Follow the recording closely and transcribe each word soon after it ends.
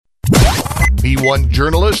He won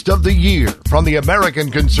Journalist of the Year from the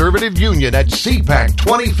American Conservative Union at CPAC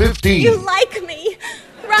 2015. You like me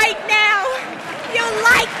right now. You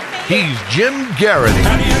like me. He's Jim Garrity.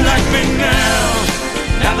 How do you like me now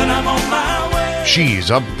that I'm on my way?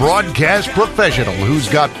 She's a broadcast professional who's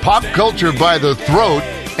got pop culture by the throat,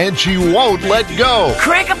 and she won't let go.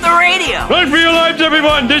 Crank up the radio. Let's realize,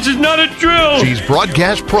 everyone, this is not a drill. She's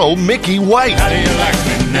broadcast pro Mickey White. How do you like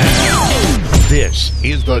me now? This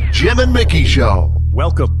is the Jim and Mickey Show.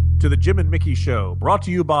 Welcome to the Jim and Mickey Show, brought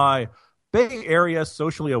to you by Bay Area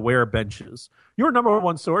Socially Aware Benches, your number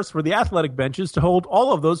one source for the athletic benches to hold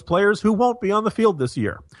all of those players who won't be on the field this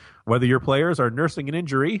year. Whether your players are nursing an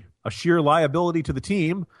injury, a sheer liability to the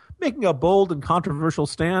team, making a bold and controversial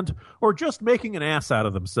stand, or just making an ass out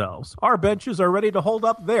of themselves, our benches are ready to hold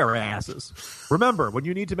up their asses. Remember, when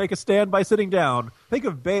you need to make a stand by sitting down, think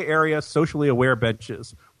of Bay Area Socially Aware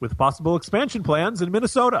Benches, with possible expansion plans in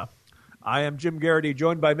Minnesota. I am Jim Garrity,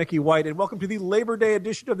 joined by Mickey White, and welcome to the Labor Day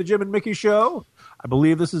edition of the Jim and Mickey Show. I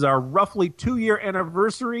believe this is our roughly 2-year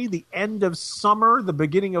anniversary, the end of summer, the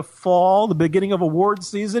beginning of fall, the beginning of award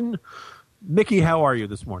season. Mickey, how are you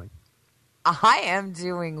this morning? I am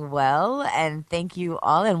doing well, and thank you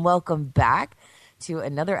all, and welcome back to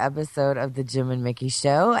another episode of the Jim and Mickey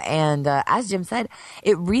Show. And as Jim said,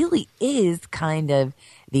 it really is kind of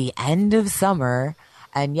the end of summer,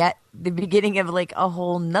 and yet the beginning of like a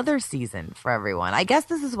whole nother season for everyone. I guess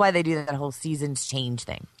this is why they do that whole seasons change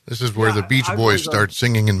thing. This is where the Beach Boys start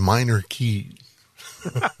singing in minor keys.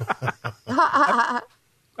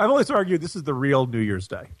 I've always argued this is the real New Year's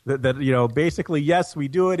Day. That you know, basically, yes, we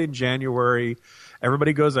do it in January.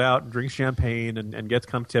 Everybody goes out and drinks champagne and gets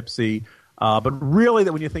come tipsy. But really,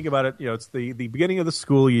 that when you think about it, you know, it's the beginning of the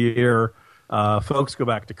school year. Folks go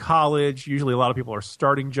back to college. Usually a lot of people are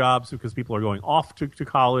starting jobs because people are going off to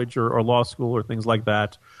college or law school or things like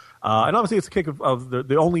that. And obviously it's the kick of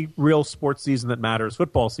the only real sports season that matters,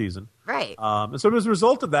 football season. Right. And so as a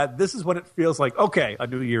result of that, this is when it feels like, okay, a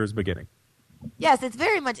new year is beginning. Yes, it's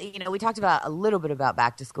very much, you know, we talked about a little bit about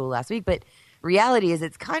back to school last week, but reality is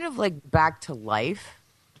it's kind of like back to life.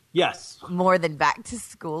 Yes. More than back to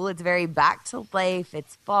school. It's very back to life.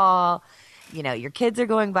 It's fall. You know, your kids are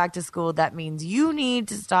going back to school. That means you need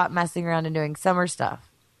to stop messing around and doing summer stuff.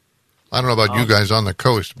 I don't know about you guys on the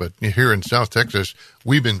coast, but here in South Texas,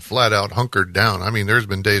 we've been flat out hunkered down. I mean, there's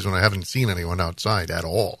been days when I haven't seen anyone outside at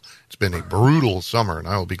all. It's been a brutal summer, and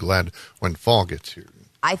I will be glad when fall gets here.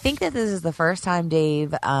 I think that this is the first time,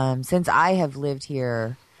 Dave, since I have lived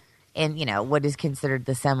here in, you know, what is considered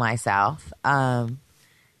the semi-South,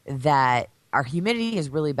 that our humidity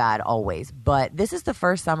is really bad always, but this is the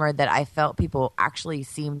first summer that I felt people actually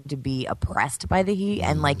seemed to be oppressed by the heat.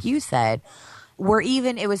 And like you said,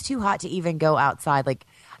 it was too hot to even go outside. Like,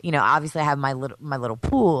 you know, obviously I have my little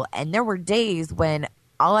pool, and there were days when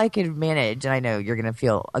all I could manage, and I know you're going to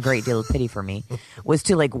feel a great deal of pity for me, was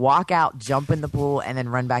to like walk out, jump in the pool, and then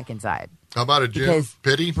run back inside. How about it, Jim? Because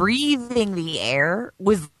pity? Breathing the air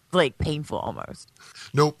was like painful almost.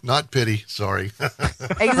 Nope, not pity. Sorry.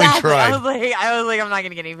 Exactly. I was like, I'm not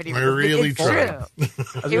going to get any pity. I really tried.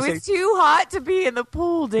 It was too hot to be in the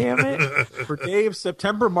pool, damn it. For Dave,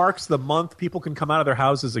 September marks the month people can come out of their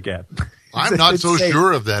houses again. I'm not so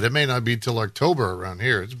sure of that. It may not be till October around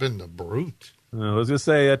here. It's been the brute. I was going to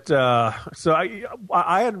say it. So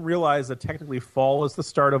I hadn't realized that technically fall is the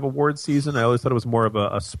start of award season. I always thought it was more of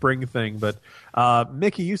a spring thing. But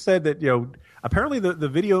Mickey, you said that, you know, apparently the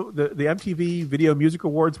MTV Video Music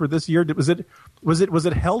Awards were this year. Was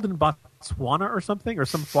it held in Botswana or something, or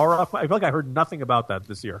some far off? I feel like I heard nothing about that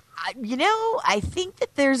this year. You know, I think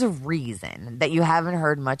that there's a reason that you haven't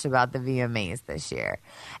heard much about the VMAs this year.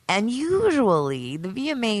 And usually the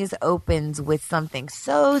VMAs opens with something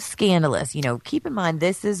so scandalous. You know, keep in mind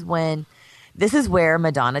this is where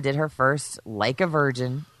Madonna did her first Like a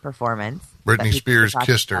Virgin performance. Britney Spears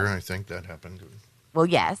kissed her. I think that happened. Well,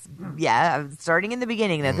 yes. Yeah, starting in the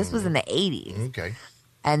beginning, though. This was in the 80s. Okay.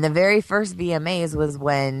 And the very first VMAs was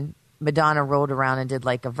when Madonna rolled around and did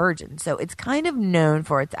Like a Virgin. So it's kind of known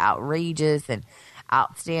for its outrageous and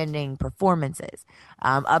outstanding performances.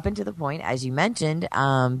 Up until the point, as you mentioned,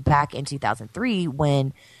 back in 2003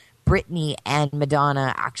 when Britney and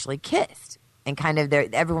Madonna actually kissed. And kind of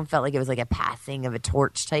everyone felt like it was like a passing of a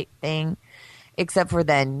torch type thing. Except for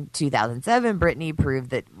then 2007, Britney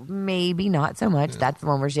proved that maybe not so much. Yeah. That's the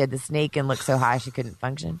one where she had the snake and looked so high she couldn't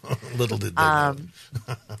function. Little did they know.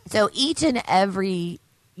 So each and every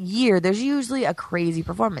year, there's usually a crazy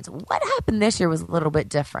performance. What happened this year was a little bit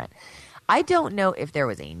different. I don't know if there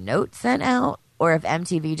was a note sent out or if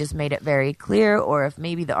MTV just made it very clear or if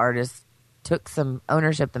maybe the artists took some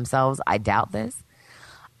ownership themselves. I doubt this.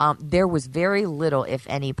 there was very little, if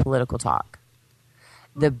any, political talk.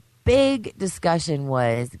 The big discussion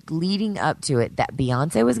was leading up to it that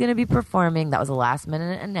Beyonce was going to be performing. That was a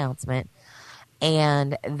last-minute announcement.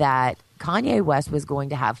 And that Kanye West was going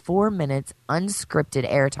to have 4 minutes unscripted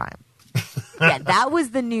airtime. Yeah, that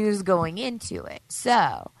was the news going into it.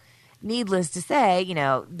 So, needless to say,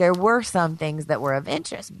 there were some things that were of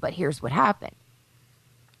interest, but here's what happened.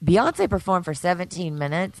 Beyonce performed for 17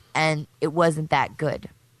 minutes, and it wasn't that good.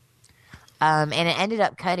 And it ended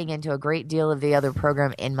up cutting into a great deal of the other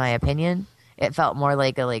program, in my opinion. It felt more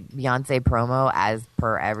like a Beyonce promo, as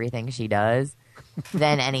per everything she does,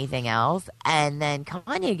 than anything else. And then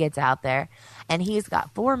Kanye gets out there, and he's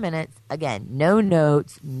got 4 minutes. Again, no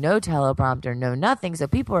notes, no teleprompter, no nothing. So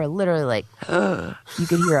people are literally like, you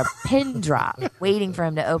could hear a pin drop waiting for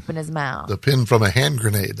him to open his mouth. The pin from a hand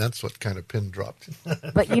grenade. That's what kind of pin dropped.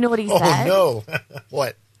 But you know what he said? Oh, no.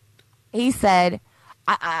 What? He said,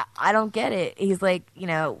 I don't get it. He's like,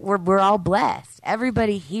 we're all blessed.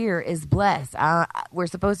 Everybody here is blessed. We're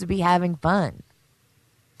supposed to be having fun.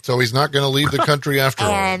 So he's not going to leave the country after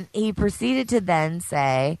all. And he proceeded to then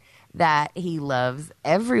say that he loves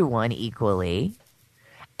everyone equally.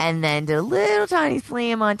 And then did a little tiny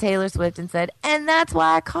slam on Taylor Swift and said, and that's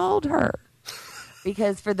why I called her.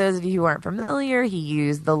 Because for those of you who aren't familiar, he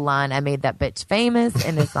used the line, I made that bitch famous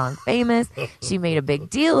in his song Famous. She made a big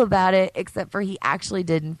deal about it, except for he actually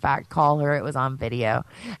did, in fact, call her. It was on video.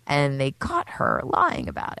 And they caught her lying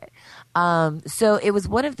about it. So it was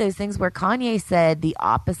one of those things where Kanye said the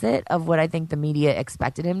opposite of what I think the media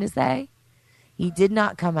expected him to say. He did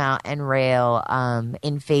not come out and rail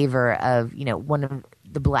in favor of, one of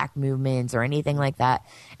the black movements or anything like that.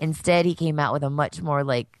 Instead, he came out with a much more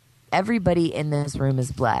everybody in this room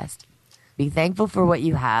is blessed. Be thankful for what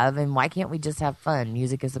you have, and why can't we just have fun?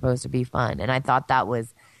 Music is supposed to be fun. And I thought that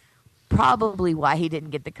was probably why he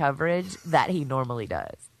didn't get the coverage that he normally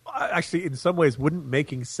does. Actually, in some ways, wouldn't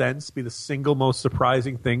making sense be the single most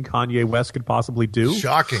surprising thing Kanye West could possibly do?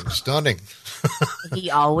 Shocking, stunning. He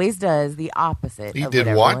always does the opposite. He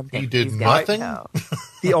did what? He did nothing?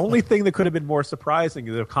 The only thing that could have been more surprising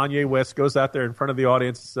is if Kanye West goes out there in front of the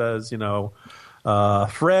audience and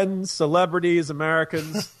says, friends, celebrities,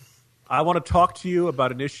 Americans, I want to talk to you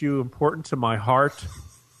about an issue important to my heart,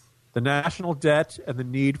 the national debt and the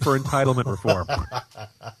need for entitlement reform.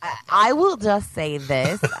 I will just say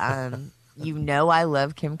this. I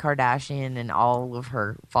love Kim Kardashian and all of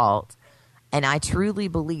her faults. And I truly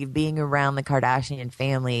believe being around the Kardashian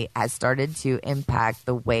family has started to impact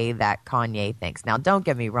the way that Kanye thinks. Now, don't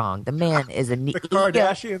get me wrong. The man is the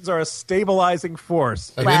Kardashians are a stabilizing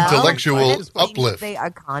force. An intellectual uplift. They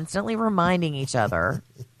are constantly reminding each other,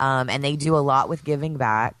 and they do a lot with giving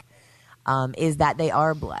back, is that they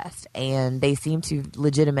are blessed. And they seem to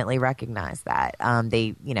legitimately recognize that.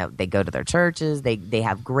 They go to their churches. They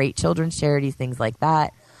have great children's charities, things like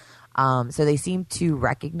that. So they seem to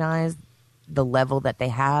recognize the level that they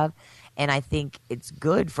have, and I think it's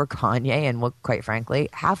good for Kanye and, quite frankly,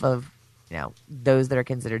 half of those that are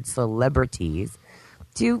considered celebrities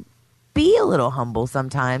to be a little humble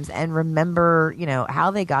sometimes and remember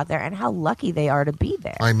how they got there and how lucky they are to be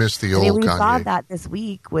there. I miss the old Kanye. We saw that this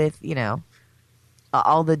week with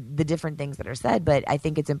all the different things that are said, but I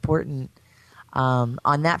think it's important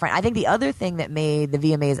on that front. I think the other thing that made the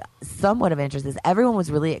VMAs somewhat of interest is everyone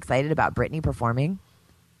was really excited about Britney performing.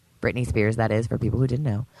 Britney Spears, that is, for people who didn't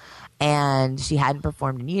know. And she hadn't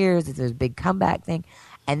performed in years. It's a big comeback thing.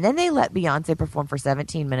 And then they let Beyonce perform for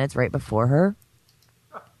 17 minutes right before her.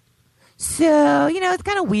 So, it's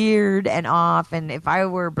kind of weird and off. And if I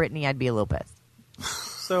were Britney, I'd be a little pissed.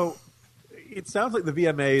 So it sounds like the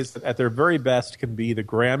VMAs, at their very best, can be the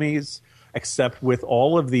Grammys, except with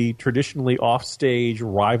all of the traditionally offstage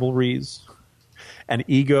rivalries and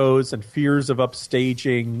egos and fears of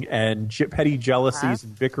upstaging and petty jealousies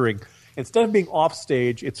and bickering. Instead of being off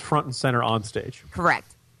stage, it's front and center on stage.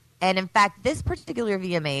 Correct. And in fact, this particular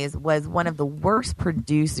VMAs was one of the worst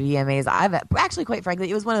produced VMAs actually, quite frankly,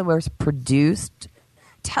 it was one of the worst produced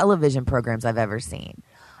television programs I've ever seen.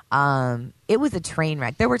 It was a train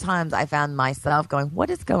wreck. There were times I found myself going, what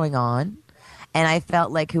is going on? And I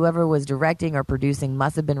felt like whoever was directing or producing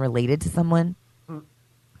must have been related to someone,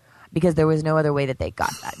 because there was no other way that they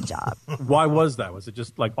got that job. Why was that? Was it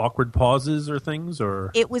just awkward pauses or things,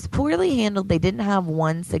 or? It was poorly handled. They didn't have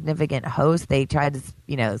one significant host. They tried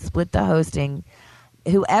to, split the hosting.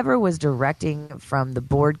 Whoever was directing from the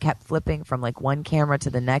board kept flipping from one camera to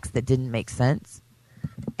the next that didn't make sense.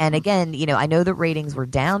 And again, I know the ratings were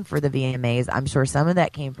down for the VMAs. I'm sure some of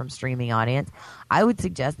that came from streaming audience. I would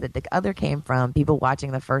suggest that the other came from people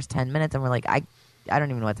watching the first 10 minutes and were like, I don't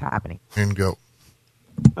even know what's happening. And go.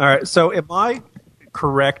 All right. So am I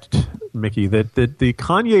correct, Mickey, that the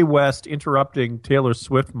Kanye West interrupting Taylor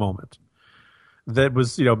Swift moment that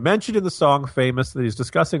was, mentioned in the song Famous that he's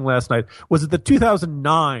discussing last night was at the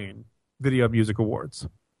 2009 Video Music Awards?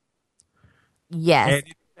 Yes.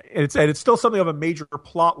 And it's still something of a major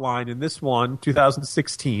plot line in this one,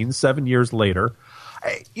 2016, 7 years later.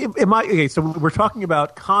 So we're talking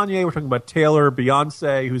about Kanye, we're talking about Taylor,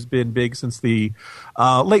 Beyonce, who's been big since the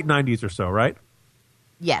late 90s or so, right?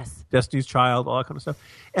 Yes. Destiny's Child, all that kind of stuff.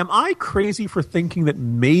 Am I crazy for thinking that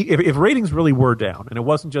if ratings really were down, and it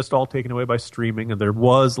wasn't just all taken away by streaming, and there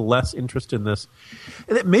was less interest in this,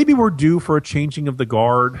 and that maybe we're due for a changing of the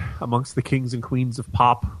guard amongst the kings and queens of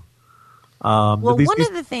pop? One of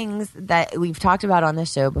the things that we've talked about on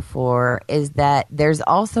this show before is that there's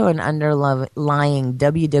also an underlying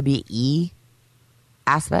WWE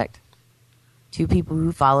aspect to people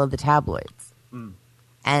who follow the tabloids.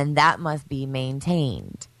 And that must be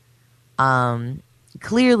maintained.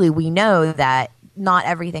 Clearly, we know that not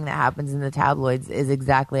everything that happens in the tabloids is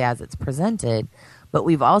exactly as it's presented, but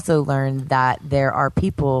we've also learned that there are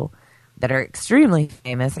people that are extremely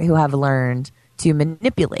famous who have learned to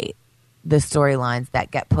manipulate the storylines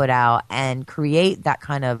that get put out and create that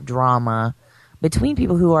kind of drama between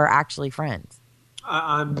people who are actually friends.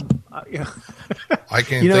 Yeah. I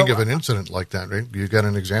can't think of an incident like that. Right? You got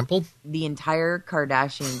an example? The entire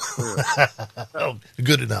Kardashian crew. Oh,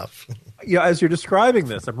 good enough. Yeah, as you're describing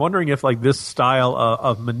this, I'm wondering if this style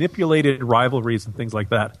of manipulated rivalries and things like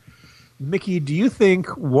that. Mickey, do you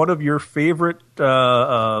think one of your favorite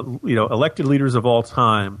elected leaders of all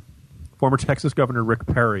time, former Texas Governor Rick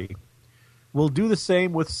Perry, will do the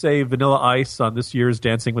same with, say, Vanilla Ice on this year's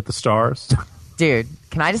Dancing with the Stars? Dude,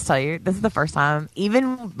 can I just tell you, this is the first time, even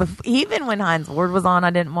when Hines Ward was on, I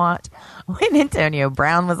didn't watch. When Antonio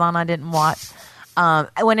Brown was on, I didn't watch.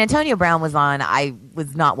 When Antonio Brown was on, I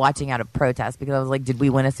was not watching out of protest because I was like, did we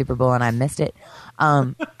win a Super Bowl and I missed it?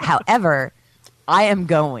 However, I am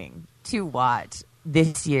going to watch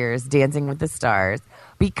this year's Dancing with the Stars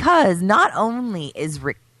because not only is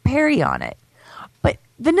Rick Perry on it, but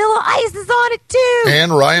Vanilla Ice is on it too.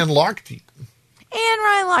 And Ryan Lochte.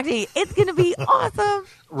 It's going to be awesome.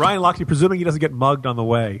 Ryan Lochte, presuming he doesn't get mugged on the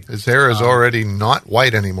way. His hair is already not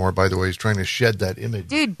white anymore, by the way. He's trying to shed that image.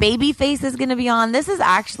 Dude, Babyface is going to be on. This is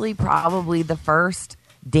actually probably the first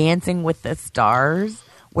Dancing with the Stars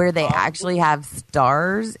where they actually have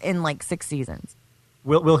stars in 6 seasons.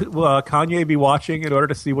 Will Kanye be watching in order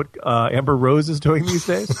to see what Amber Rose is doing these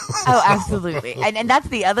days? Oh, absolutely. And that's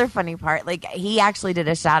the other funny part. He actually did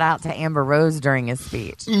a shout out to Amber Rose during his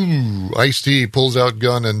speech. Ooh, Ice-T pulls out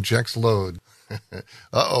gun and checks load.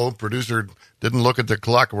 Uh-oh, producer didn't look at the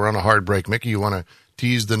clock. We're on a hard break. Mickey, you want to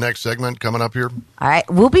tease the next segment coming up here? All right,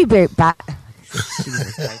 we'll be back.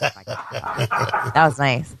 Jesus Christ, my God. That was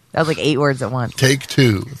nice. That was 8 words at once. Take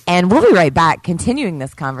 2. And we'll be right back, continuing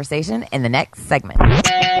this conversation in the next segment.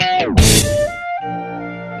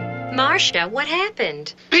 Marcia, what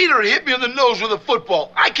happened? Peter hit me in the nose with a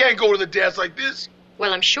football. I can't go to the dance like this.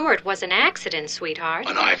 Well, I'm sure it was an accident, sweetheart.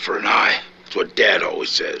 An eye for an eye. That's what Dad always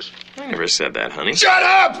says. I never said that, honey. Shut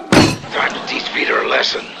up! Time to teach Peter a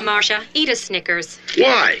lesson. Marcia, eat a Snickers.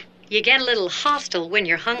 Why? You get a little hostile when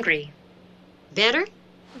you're hungry. Better?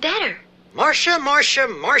 Better. Marcia.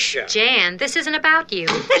 Jan, this isn't about you.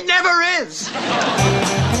 It never is.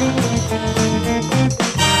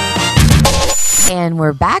 And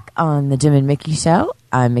we're back on the Jim and Mickey Show.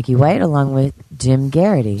 I'm Mickey White along with Jim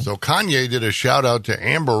Garrity. So Kanye did a shout out to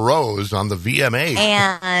Amber Rose on the VMA.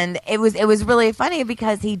 And it was really funny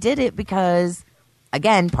because he did it because,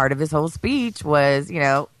 again, part of his whole speech was,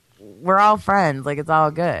 we're all friends. It's all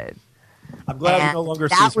good. I'm glad he no longer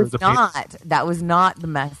sees her as a penis. That was not the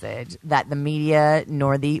message that the media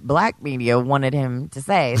nor the black media wanted him to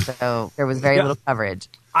say. So there was very little coverage.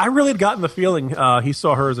 I really had gotten the feeling he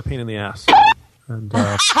saw her as a pain in the ass. And,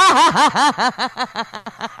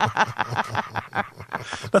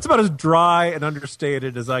 that's about as dry and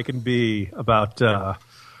understated as I can be about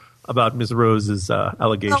Ms. Rose's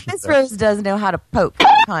allegations. Well, Ms. Rose does know how to poke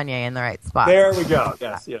Kanye in the right spot. There we go.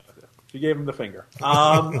 Yes, yeah. She gave him the finger.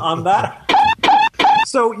 On that.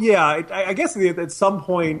 So, yeah, I guess at some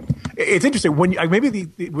point, it's interesting. When maybe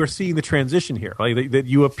we're seeing the transition here. That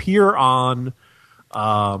you appear on,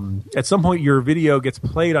 at some point your video gets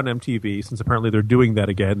played on MTV, since apparently they're doing that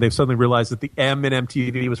again. They've suddenly realized that the M in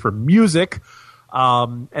MTV was for music.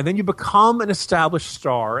 And then you become an established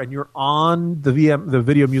star, and you're on the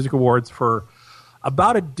Video Music Awards for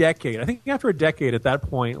about a decade. I think after a decade at that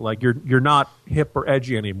point, you're not hip or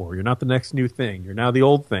edgy anymore. You're not the next new thing. You're now the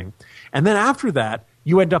old thing. And then after that,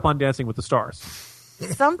 you end up on Dancing with the Stars.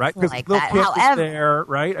 Something right? Because like Lil that. Kim However, is there,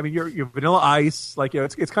 right? I mean, you're Vanilla Ice, like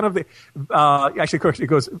it's kind of the actually, of course, it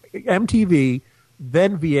goes MTV,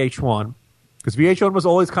 then VH1, because VH1 was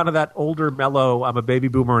always kind of that older, mellow. I'm a baby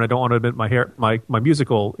boomer, and I don't want to admit my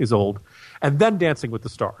musical is old, and then Dancing with the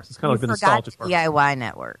Stars. It's kind of like the nostalgic part. DIY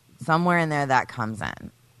Network. Somewhere in there that comes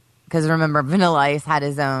in. Because remember, Vanilla Ice had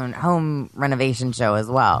his own home renovation show as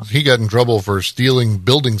well. He got in trouble for stealing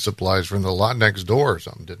building supplies from the lot next door or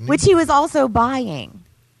something, didn't he? Which he was also buying.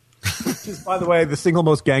 Which is, by the way, the single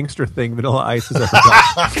most gangster thing Vanilla Ice has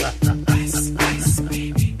ever done. Ice,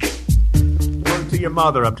 baby. Word to your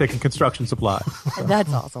mother, I'm taking construction supplies.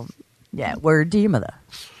 That's awesome. Yeah, word to your mother.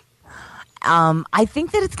 I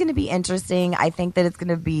think that it's going to be interesting. I think that it's going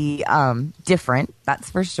to be different. That's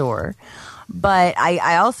for sure. But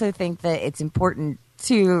I also think that it's important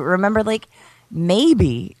to remember, like,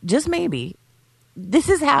 maybe, just maybe, this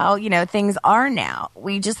is how, things are now.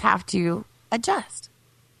 We just have to adjust.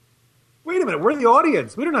 Wait a minute. We're the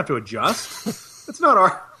audience. We don't have to adjust. It's not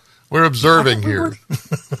our... We're observing here.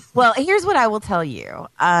 Well, here's what I will tell you.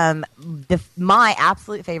 My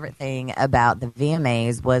absolute favorite thing about the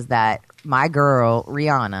VMAs was that my girl,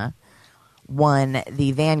 Rihanna, won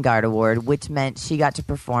the Vanguard Award, which meant she got to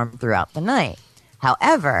perform throughout the night.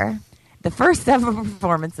 However, the first several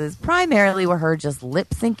performances primarily were her just lip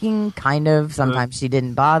syncing, kind of. Sometimes she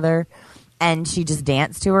didn't bother, and she just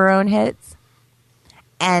danced to her own hits.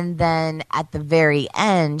 And then at the very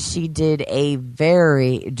end, she did a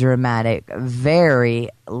very dramatic, very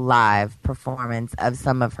live performance of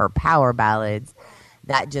some of her power ballads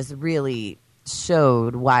that just really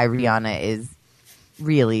showed why Rihanna is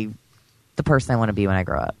really the person I want to be when I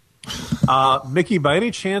grow up. Mickey, by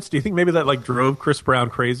any chance, do you think maybe that drove Chris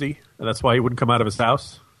Brown crazy, and that's why he wouldn't come out of his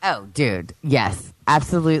house? Oh, dude, yes,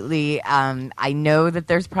 absolutely. I know that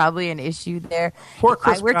there's probably an issue there. Poor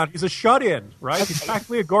Chris Brown, he's a shut-in, right? He's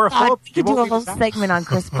practically agoraphobic. We could do a whole segment on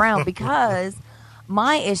Chris Brown because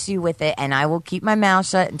my issue with it, and I will keep my mouth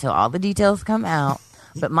shut until all the details come out,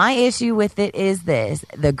 but my issue with it is this.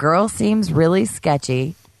 The girl seems really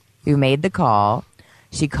sketchy who made the call.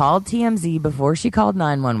 She called TMZ before she called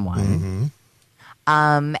 911. Mm-hmm.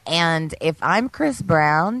 And if I'm Chris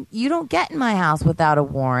Brown, you don't get in my house without a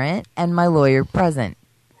warrant and my lawyer present.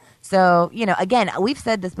 So, again, we've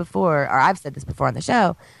said this before, or I've said this before on the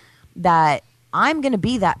show, that I'm going to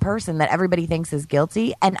be that person that everybody thinks is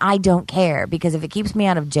guilty, and I don't care, because if it keeps me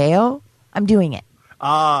out of jail, I'm doing it.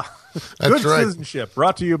 Good citizenship,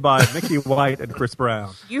 brought to you by Mickey White and Chris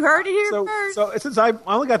Brown. You heard it here first. So since I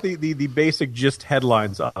only got the basic gist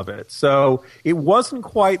headlines of it, so it wasn't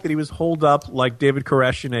quite that he was holed up like David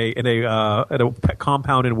Koresh at a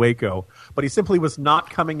compound in Waco, but he simply was not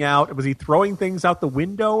coming out. Was he throwing things out the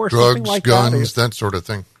window or something like guns, that? Drugs, that sort of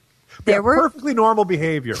thing. There were perfectly normal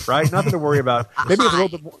behavior, right? Nothing to worry about. Maybe it's a little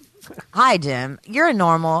bit more. Hi, Jim. You're a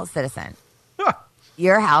normal citizen.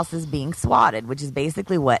 Your house is being swatted, which is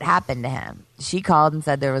basically what happened to him. She called and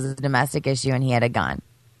said there was a domestic issue and he had a gun.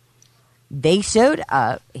 They showed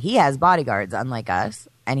up. He has bodyguards, unlike us,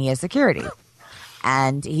 and he has security.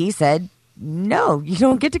 And he said, no, you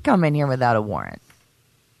don't get to come in here without a warrant.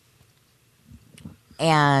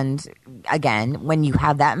 And again, when you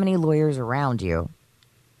have that many lawyers around you,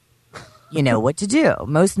 you know what to do.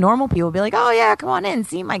 Most normal people will be like, oh, yeah, come on in,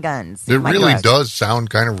 see my guns. It really does sound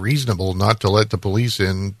kind of reasonable not to let the police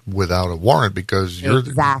in without a warrant, because you're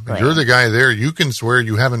the guy there. You can swear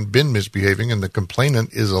you haven't been misbehaving, and the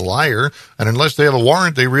complainant is a liar. And unless they have a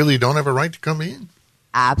warrant, they really don't have a right to come in.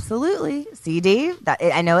 Absolutely. See, Dave,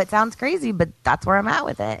 I know it sounds crazy, but that's where I'm at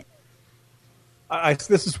with it.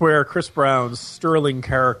 This is where Chris Brown's sterling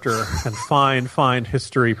character and fine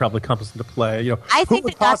history probably comes into play. I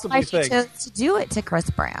think that's why she chose to do it to Chris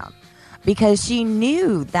Brown, because she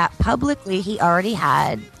knew that publicly he already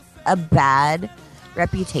had a bad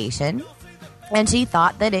reputation, and she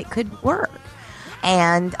thought that it could work.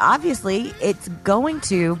 And obviously, it's going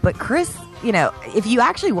to. But Chris, if you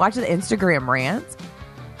actually watch the Instagram rants,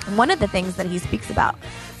 one of the things that he speaks about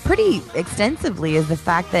pretty extensively is the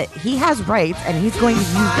fact that he has rights and he's going to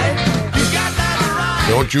use them.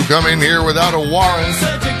 Don't you come in here without a warrant.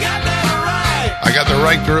 I got the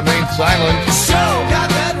right to remain silent.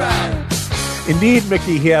 Indeed,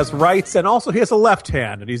 Mickey, he has rights, and also he has a left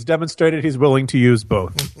hand, and he's demonstrated he's willing to use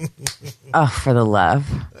both. Oh, for the love.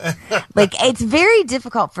 It's very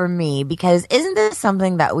difficult for me, because isn't this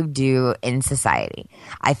something that we do in society?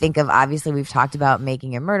 I think of, obviously, we've talked about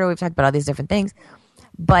making a murder, we've talked about all these different things.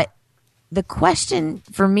 But the question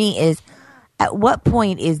for me is, at what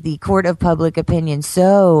point is the court of public opinion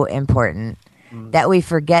so important that we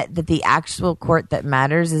forget that the actual court that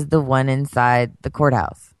matters is the one inside the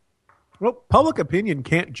courthouse? Well, public opinion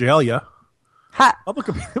can't jail you.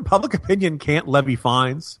 Public opinion can't levy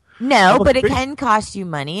fines. No, but it can cost you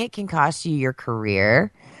money. It can cost you your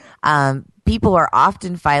career. People are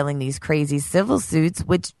often filing these crazy civil suits,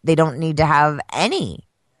 which they don't need to have any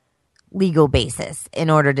legal basis in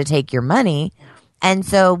order to take your money. And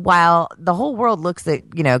so while the whole world looks at,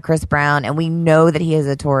 Chris Brown, and we know that he has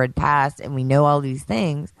a torrid past and we know all these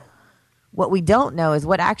things, what we don't know is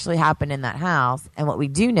what actually happened in that house. And what we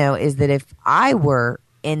do know is that if I were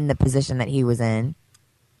in the position that he was in,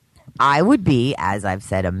 I would be, as I've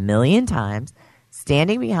said a million times,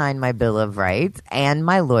 standing behind my Bill of Rights and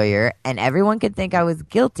my lawyer, and everyone could think I was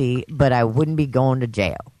guilty, but I wouldn't be going to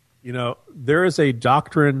jail. There is a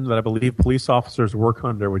doctrine that I believe police officers work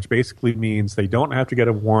under, which basically means they don't have to get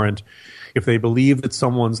a warrant if they believe that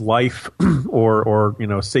someone's life or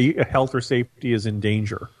health or safety is in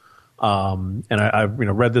danger. And I've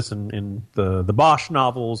read this in the Bosch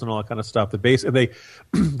novels and all that kind of stuff. That basically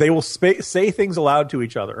they will say things aloud to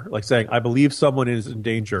each other, like saying, "I believe someone is in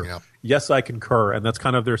danger. Yep. Yes, I concur," and that's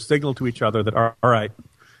kind of their signal to each other that all right,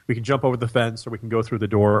 we can jump over the fence or we can go through the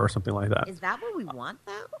door or something like that. Is that what we want,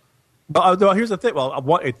 though? Well, here's the thing. Well,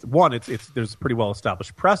 there's pretty well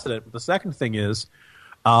established precedent. But the second thing is,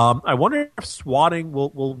 I wonder if swatting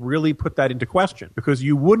will really put that into question, because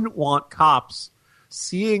you wouldn't want cops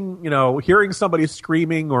hearing somebody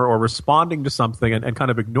screaming or responding to something and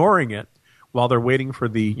kind of ignoring it while they're waiting for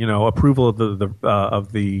the approval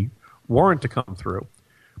of the warrant to come through.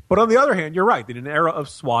 But on the other hand, you're right. In an era of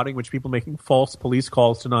swatting, which people making false police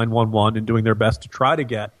calls to 911 and doing their best to try to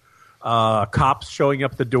get cops showing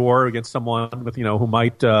up at the door against someone with who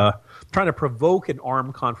might trying to provoke an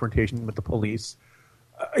armed confrontation with the police,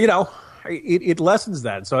 it lessens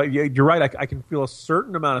that. So you're right. I can feel a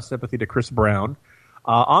certain amount of sympathy to Chris Brown.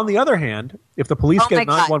 On the other hand, if the police get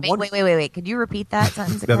 911... Wait. Could you repeat that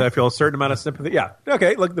sentence again? I feel a certain amount of sympathy. Yeah.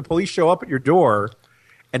 Okay, look, the police show up at your door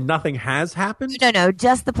and nothing has happened? No,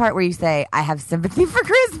 just the part where you say, I have sympathy for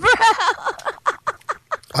Chris Brown.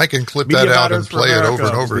 I can clip that out and play it over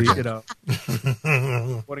and over again.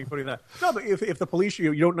 Putting that. No, but if the police,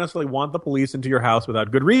 you don't necessarily want the police into your house without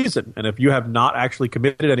good reason. And if you have not actually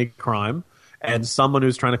committed any crime, and someone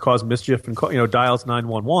who's trying to cause mischief and dials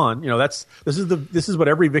 911, this is what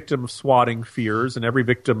every victim of swatting fears, and every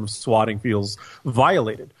victim of swatting feels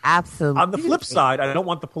violated. Absolutely. On the flip side, I don't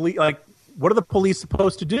want the police. What are the police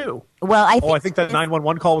supposed to do? Well, I think that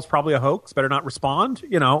 911 call was probably a hoax. Better not respond.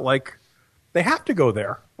 They have to go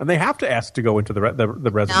there, and they have to ask to go into the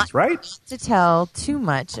residence, right? Not to tell too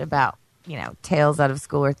much about tales out of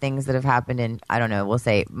school or things that have happened in, I don't know, we'll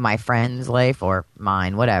say my friend's life or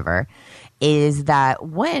mine, whatever. Is that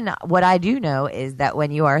what I do know is that when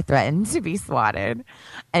you are threatened to be swatted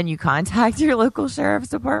and you contact your local sheriff's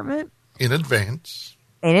department in advance,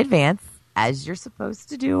 as you're supposed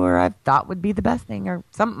to do, or I thought would be the best thing, or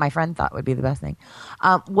my friend thought would be the best thing,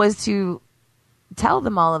 was to tell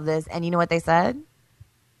them all of this. And you know what they said?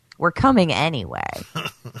 We're coming anyway.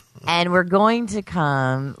 And we're going to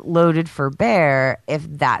come loaded for bear if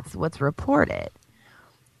that's what's reported.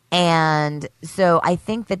 And so I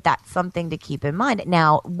think that that's something to keep in mind.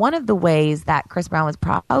 Now, one of the ways that Chris Brown was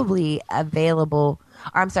probably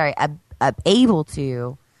able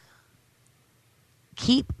to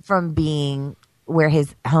keep from being where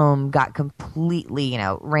his home got completely,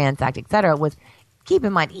 ransacked, et cetera, was keep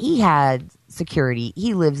in mind he had security.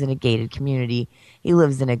 He lives in a gated community. He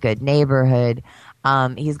lives in a good neighborhood.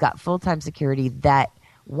 He's got full-time security that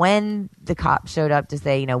when the cops showed up to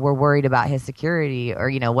say, we're worried about his security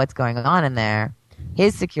or, what's going on in there,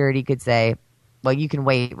 his security could say, well, you can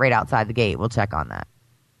wait right outside the gate. We'll check on that.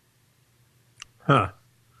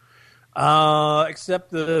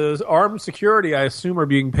 Except the armed security, I assume, are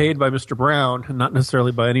being paid by Mr. Brown and not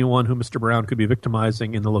necessarily by anyone who Mr. Brown could be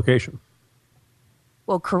victimizing in the location.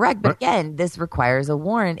 Well, correct. But again, this requires a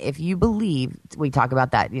warrant if you believe, we talk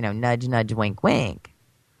about that, nudge, nudge, wink, wink.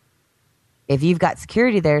 If you've got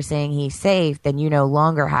security there saying he's safe, then you no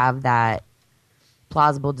longer have that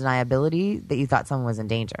plausible deniability that you thought someone was in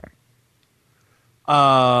danger.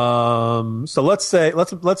 So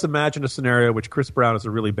let's imagine a scenario which Chris Brown is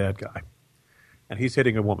a really bad guy, and he's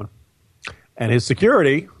hitting a woman, and his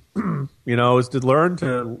security, is to learn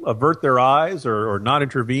to avert their eyes or not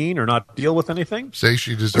intervene or not deal with anything. Say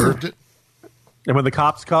she deserved it. And when the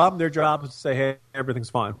cops come, their job is to say, "Hey, everything's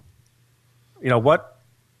fine."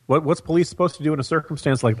 What's police supposed to do in a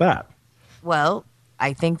circumstance like that? Well,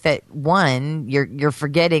 I think that one, you're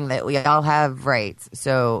forgetting that we all have rights.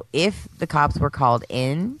 So if the cops were called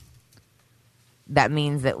in that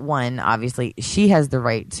means that, one, obviously, she has the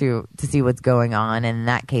right to see what's going on. And in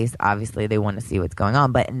that case, obviously, they want to see what's going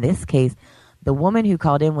on. But in this case, the woman who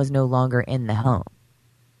called in was no longer in the home.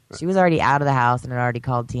 She was already out of the house and had already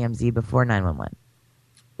called TMZ before 911.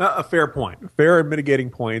 A fair point. Fair and mitigating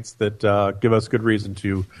points that give us good reason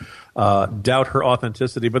to doubt her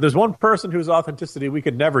authenticity. But there's one person whose authenticity we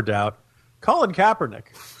could never doubt, Colin Kaepernick.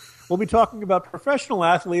 We'll be talking about professional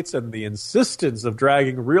athletes and the insistence of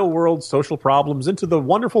dragging real-world social problems into the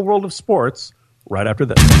wonderful world of sports right after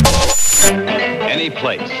this. Any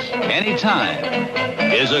place, any time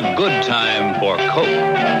is a good time for Coke.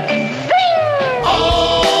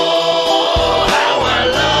 Oh, how I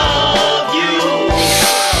love you,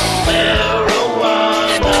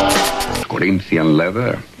 marijuana. Corinthian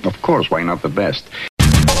leather. Of course, why not the best?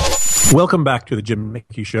 Welcome back to the Jim and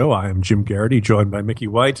Mickey Show. I am Jim Garrity, joined by Mickey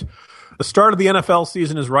White. The start of the NFL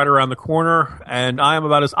season is right around the corner, and I am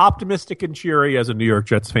about as optimistic and cheery as a New York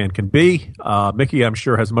Jets fan can be. Mickey, I'm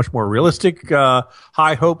sure, has much more realistic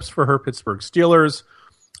high hopes for her Pittsburgh Steelers.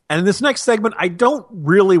 And in this next segment, I don't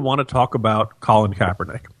really want to talk about Colin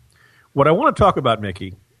Kaepernick. What I want to talk about,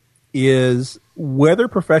 Mickey, is whether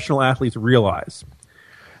professional athletes realize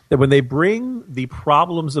that when they bring the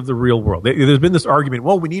problems of the real world, there's been this argument,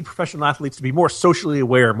 well, we need professional athletes to be more socially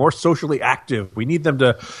aware, more socially active. We need them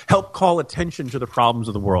to help call attention to the problems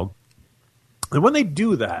of the world. And when they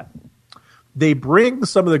do that, they bring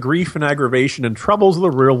some of the grief and aggravation and troubles of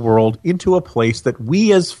the real world into a place that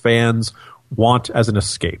we as fans want as an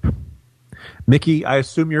escape. Mickey, I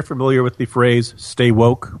assume you're familiar with the phrase, stay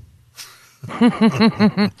woke?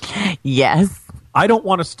 Yes. I don't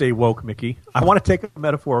want to stay woke, Mickey. I want to take a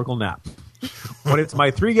metaphorical nap. When it's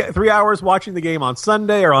my 3 hours watching the game on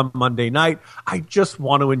Sunday or on Monday night, I just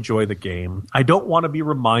want to enjoy the game. I don't want to be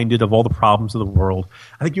reminded of all the problems of the world.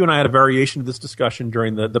 I think you and I had a variation of this discussion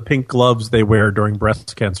during the pink gloves they wear during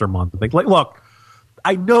Breast Cancer Month. Like, look,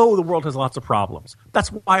 I know the world has lots of problems. That's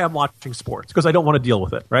why I'm watching sports, because I don't want to deal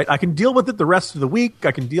with it, right? I can deal with it the rest of the week.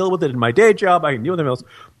 I can deal with it in my day job. I can deal with it else.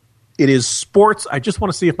 It is sports. I just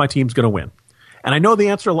want to see if my team's going to win. And I know the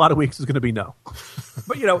answer a lot of weeks is going to be no.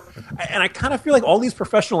 But, and I kind of feel like all these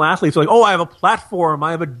professional athletes are like, oh, I have a platform, I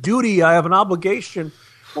have a duty, I have an obligation.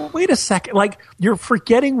 Well, wait a second. Like, you're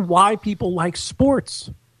forgetting why people like sports.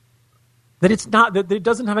 That it's not, that it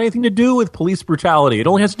doesn't have anything to do with police brutality. It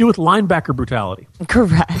only has to do with linebacker brutality.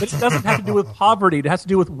 Correct. It doesn't have to do with poverty. It has to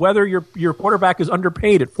do with whether your quarterback is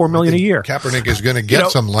underpaid at $4 million a year. Kaepernick is going to get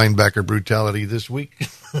some linebacker brutality this week.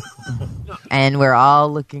 And we're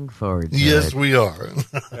all looking forward to it. Yes, we are.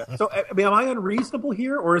 So, I mean, am I unreasonable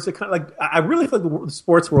here? Or is it kind of like, I really feel like the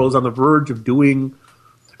sports world is on the verge of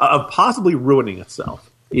possibly ruining itself.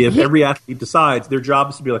 If every athlete decides their job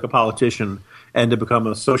is to be like a politician and to become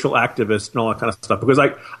a social activist and all that kind of stuff. Because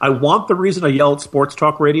I want the reason I yell at sports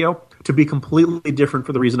talk radio to be completely different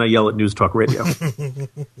from the reason I yell at news talk radio.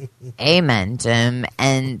 Amen, Jim.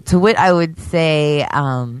 And to what I would say,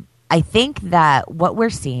 I think that what we're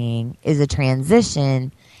seeing is a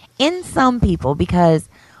transition in some people, because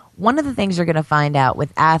one of the things you're going to find out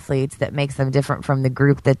with athletes that makes them different from the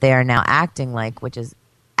group that they are now acting like, which is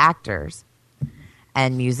actors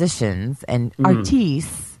and musicians and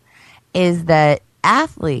artistes, is that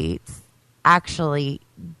athletes actually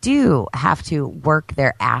do have to work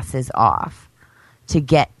their asses off to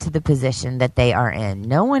get to the position that they are in.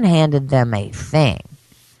 No one handed them a thing.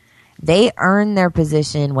 They earn their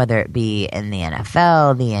position, whether it be in the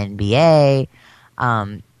NFL, the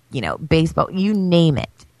NBA, baseball, you name it.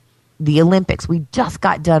 The Olympics. We just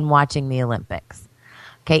got done watching the Olympics.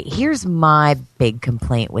 Okay, here's my big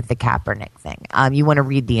complaint with the Kaepernick thing. You want to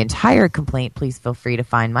read the entire complaint, please feel free to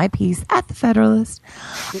find my piece at The Federalist.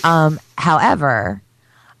 However,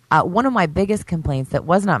 one of my biggest complaints that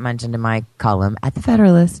was not mentioned in my column at The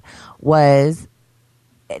Federalist was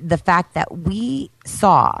the fact that we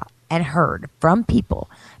saw and heard from people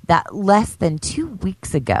that less than 2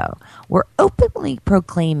 weeks ago were openly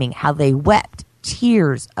proclaiming how they wept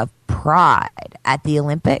tears of pride at the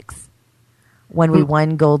Olympics when we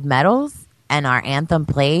won gold medals and our anthem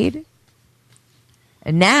played,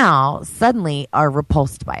 and now suddenly are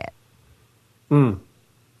repulsed by it.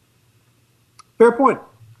 Fair point.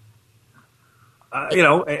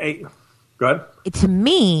 Go ahead. To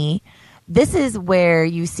me, this is where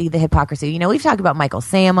you see the hypocrisy. We've talked about Michael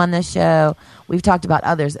Sam on this show. We've talked about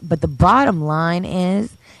others. But the bottom line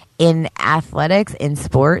is, in athletics, in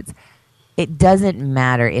sports, it doesn't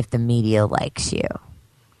matter if the media likes you.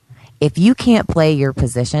 If you can't play your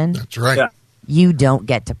position, that's right. you don't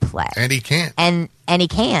get to play. And he can't. And he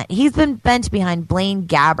can't. He's been benched behind Blaine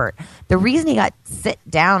Gabbert. The reason he got sit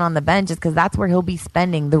down on the bench is because that's where he'll be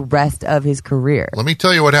spending the rest of his career. Let me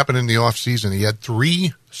tell you what happened in the offseason. He had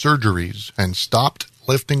 3 surgeries and stopped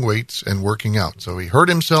lifting weights and working out. So he hurt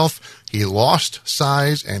himself, he lost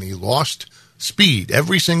size, and he lost speed.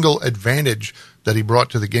 Every single advantage that he brought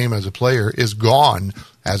to the game as a player is gone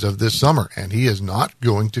as of this summer, and he is not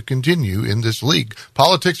going to continue in this league.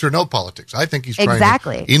 Politics or no politics. I think he's trying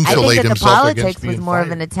to insulate I think that himself the politics against being was more fired.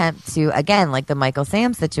 of an attempt to, again, like the Michael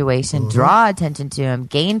Sam situation, draw attention to him,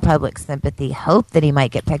 gain public sympathy, hope that he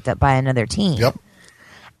might get picked up by another team. Yep.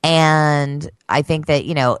 And I think that,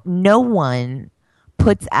 no one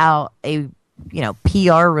puts out a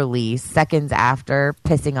PR release seconds after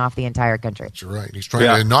pissing off the entire country. That's right. He's trying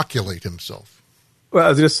to inoculate himself. Well, I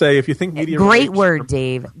was going to say, if you think media... Great word,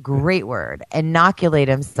 Dave. Great word. Inoculate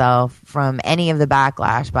himself from any of the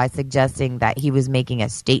backlash by suggesting that he was making a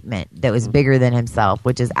statement that was bigger than himself,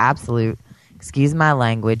 which is absolute, excuse my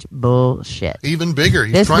language, bullshit. Even bigger.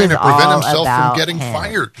 He's trying to prevent himself from getting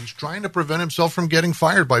fired. He's trying to prevent himself from getting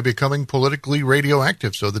fired by becoming politically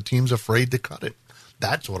radioactive, so the team's afraid to cut it.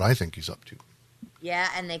 That's what I think he's up to. Yeah,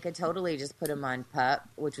 and they could totally just put him on PUP,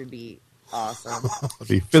 which would be awesome.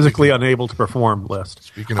 The physically unable to perform list.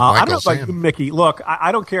 Speaking of Michael I don't know Sam. about you, Mickey. Look,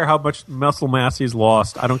 I don't care how much muscle mass he's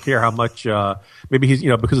lost. I don't care how much maybe he's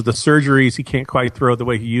because of the surgeries he can't quite throw the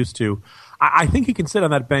way he used to. I think he can sit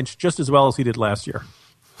on that bench just as well as he did last year.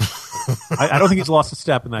 I don't think he's lost a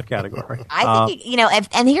step in that category. I think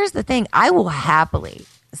and here's the thing: I will happily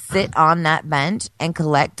sit on that bench and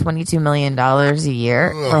collect $22 million a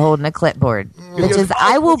year for holding a clipboard. Because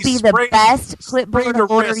I will be the best clipboard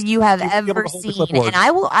holder you have ever seen. And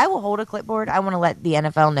I will hold a clipboard. I want to let the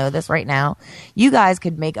NFL know this right now. You guys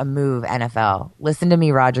could make a move, NFL. Listen to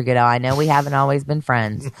me, Roger Goodell. I know we haven't always been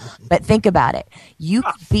friends, but think about it. You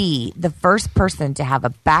could be the first person to have a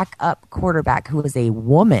backup quarterback who is a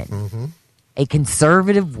woman. A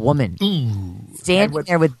conservative woman standing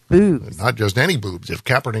there with boobs. Not just any boobs. If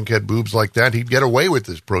Kaepernick had boobs like that, he'd get away with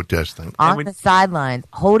this protest thing. On the sidelines,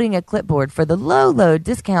 holding a clipboard for the low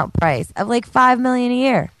discount price of like $5 million a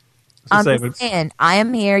year. I'm just saying, I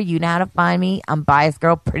am here. You know how to find me. I'm Bias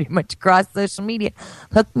Girl pretty much across social media.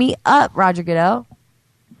 Hook me up, Roger Goodell.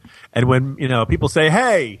 And when people say,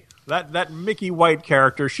 "Hey, that Mickey White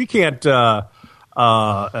character, she can't."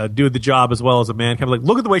 Do the job as well as a man. Kind of like,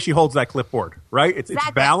 look at the way she holds that clipboard, right? It's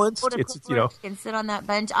balanced. It's He can sit on that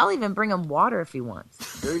bench. I'll even bring him water if he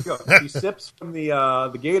wants. There you go. He sips from the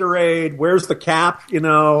Gatorade. Wears the cap.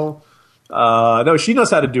 No, she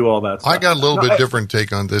knows how to do all that stuff. I got a little bit different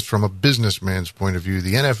take on this from a businessman's point of view.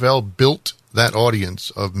 The NFL built that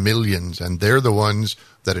audience of millions, and they're the ones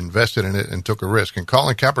that invested in it and took a risk. And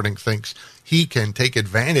Colin Kaepernick thinks he can take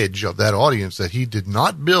advantage of that audience that he did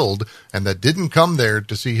not build and that didn't come there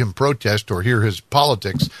to see him protest or hear his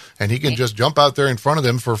politics, and he can just jump out there in front of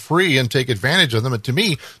them for free and take advantage of them. And to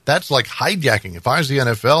me, that's like hijacking. If I was the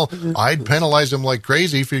NFL, I'd penalize them like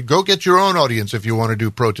crazy. If you go get your own audience if you want to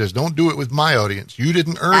do protest, don't do it with my audience. You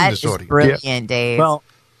didn't earn this audience. Brilliant, Dave. Well,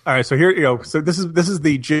 all right, so here so this is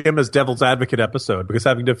the Jim as Devil's Advocate episode, because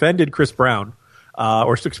having defended Chris Brown,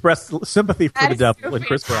 or to express sympathy for the devil and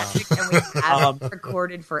Chris Brown, and we haven't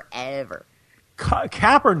recorded forever.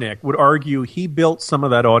 Kaepernick would argue he built some of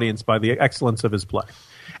that audience by the excellence of his play,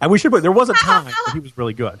 and we should. There was a time when he was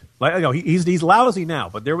really good. He's lousy now,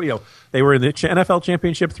 but they were in the NFL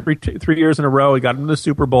championship three years in a row. He got into the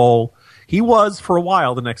Super Bowl. He was, for a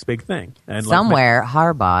while, the next big thing. And somewhere,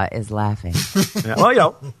 Harbaugh is laughing.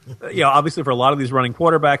 Obviously, for a lot of these running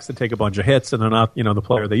quarterbacks, they take a bunch of hits and they're not, the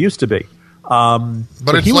player they used to be.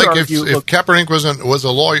 But it's like if Kaepernick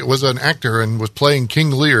was an actor and was playing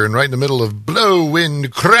King Lear, and right in the middle of "Blow,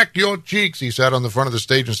 wind, crack your cheeks," he sat on the front of the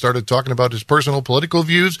stage and started talking about his personal political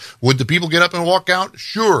views. Would the people get up and walk out?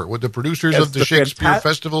 Sure. Would the producers of the Shakespeare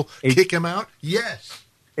Festival kick him out? Yes.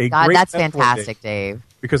 God, that's fantastic, Dave.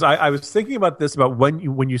 Because I was thinking about this, about when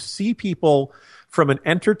you see people from an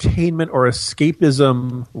entertainment or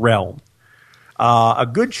escapism realm. A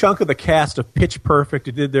good chunk of the cast of Pitch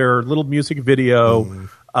Perfect did their little music video.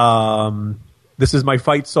 This is my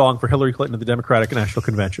fight song for Hillary Clinton at the Democratic National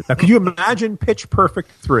Convention. Now, can you imagine Pitch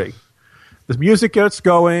Perfect 3? The music gets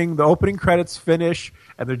going, the opening credits finish,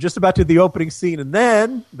 and they're just about to do the opening scene, and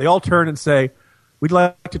then they all turn and say, "We'd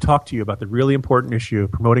like to talk to you about the really important issue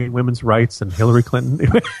of promoting women's rights and Hillary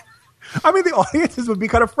Clinton." I mean, the audiences would be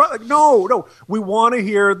kind of like, no, we want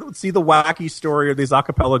to see the wacky story of these a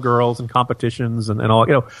cappella girls and competitions and all,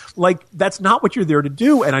 like that's not what you're there to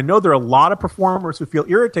do. And I know there are a lot of performers who feel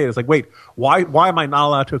irritated. It's like, wait, why am I not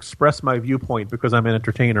allowed to express my viewpoint because I'm an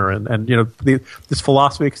entertainer? And this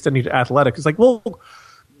philosophy extending to athletics. It's like, well,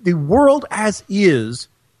 the world as is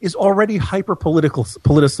already hyper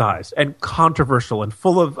politicized and controversial and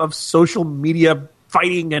full of social media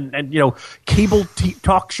fighting and cable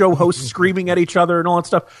talk show hosts screaming at each other and all that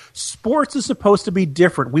stuff. Sports is supposed to be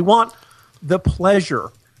different. We want the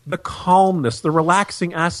pleasure, the calmness, the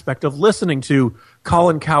relaxing aspect of listening to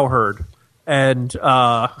Colin Cowherd and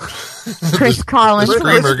Chris Collins, the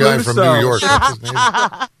screamer guy from New York. What's his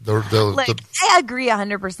name? I agree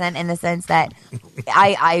 100% in the sense that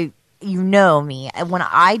I me when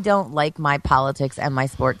I don't like my politics and my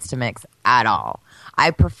sports to mix at all. I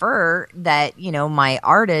prefer that, my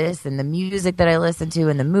artists and the music that I listen to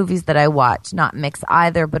and the movies that I watch not mix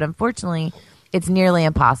either. But unfortunately, it's nearly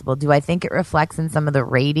impossible. Do I think it reflects in some of the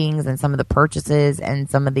ratings and some of the purchases and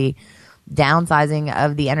some of the downsizing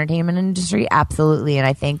of the entertainment industry? Absolutely. And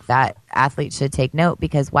I think that athletes should take note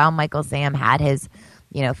because while Michael Sam had his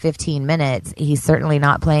 15 minutes. He's certainly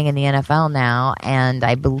not playing in the NFL now, and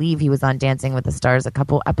I believe he was on Dancing with the Stars a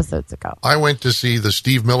couple episodes ago. I went to see the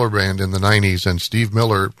Steve Miller Band in the 90s, and Steve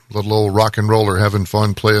Miller, little old rock and roller having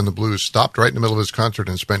fun playing the blues, stopped right in the middle of his concert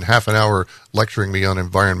and spent half an hour lecturing me on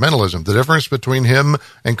environmentalism. The difference between him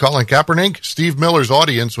and Colin Kaepernick, Steve Miller's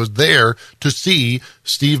audience was there to see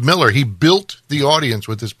Steve Miller. He built the audience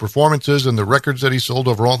with his performances and the records that he sold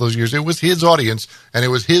over all those years. It was his audience, and it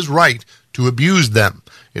was his right to abuse them.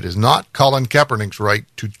 It is not Colin Kaepernick's right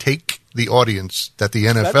to take the audience that the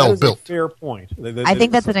NFL that is built. A fair point. I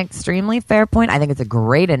think that's an extremely fair point. I think it's a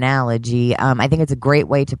great analogy. I think it's a great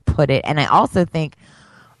way to put it. And I also think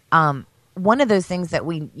one of those things that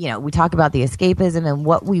we talk about the escapism and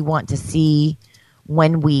what we want to see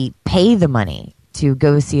when we pay the money to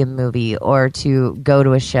go see a movie or to go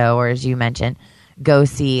to a show or, as you mentioned, go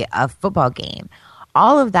see a football game.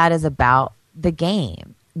 All of that is about the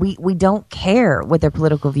game. We don't care what their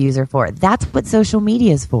political views are for. That's what social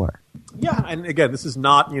media is for. Yeah, and again, this is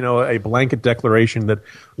not a blanket declaration that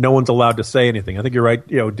no one's allowed to say anything. I think you're right,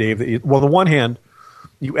 Dave. Well, on the one hand,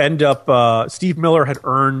 you end up Steve Miller had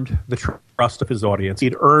earned the trust of his audience.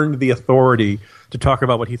 He'd earned the authority to talk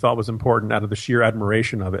about what he thought was important out of the sheer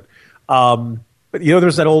admiration of it. But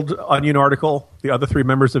there's that old Onion article. The other three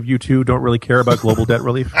members of U2 don't really care about global debt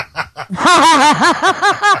relief.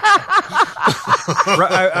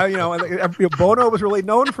 Bono was really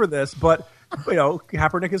known for this, but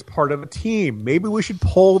Kaepernick is part of a team. Maybe we should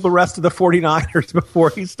poll the rest of the 49ers before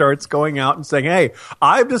he starts going out and saying, hey,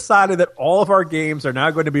 I've decided that all of our games are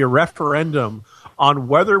now going to be a referendum on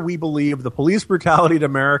whether we believe the police brutality in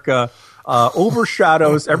America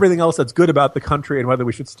overshadows everything else that's good about the country and whether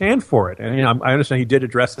we should stand for it. And I understand he did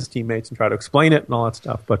address his teammates and try to explain it and all that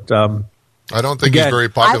stuff, but I don't think he's very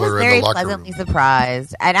popular in the locker room. I was very pleasantly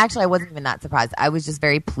surprised. And actually, I wasn't even that surprised. I was just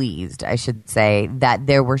very pleased, I should say, that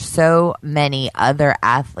there were so many other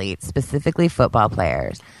athletes, specifically football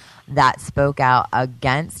players, that spoke out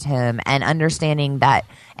against him and understanding that.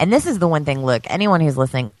 And this is the one thing, look, anyone who's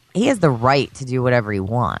listening, he has the right to do whatever he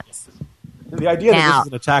wants. The idea that this is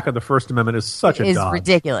an attack on the First Amendment is such a dodge.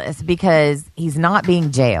 Ridiculous because he's not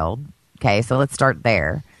being jailed. Okay, so let's start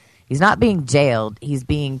there. He's not being jailed. He's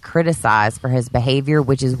being criticized for his behavior,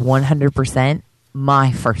 which is 100%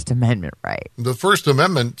 my First Amendment right. The First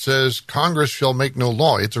Amendment says Congress shall make no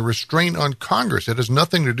law. It's a restraint on Congress. It has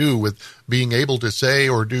nothing to do with being able to say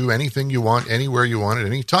or do anything you want, anywhere you want, at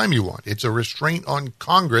any time you want. It's a restraint on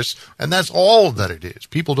Congress, and that's all that it is.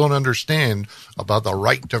 People don't understand about the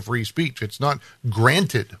right to free speech. It's not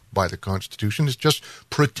granted by the Constitution. It's just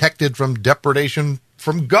protected from depredation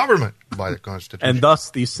from government by the Constitution. And thus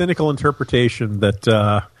the cynical interpretation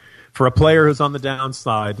that for a player who's on the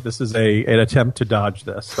downside, this is an attempt to dodge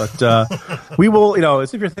this. But we will,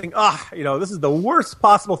 as if you're thinking, this is the worst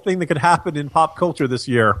possible thing that could happen in pop culture this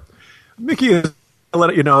year. Mickey is going to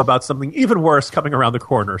let you know about something even worse coming around the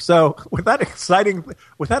corner. So with that exciting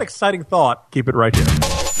thought, keep it right here.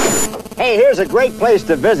 Hey, here's a great place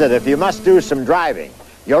to visit if you must do some driving.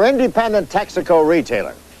 Your independent Texaco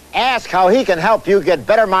retailer. Ask how he can help you get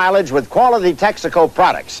better mileage with quality Texaco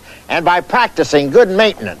products and by practicing good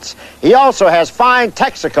maintenance. He also has fine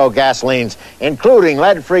Texaco gasolines, including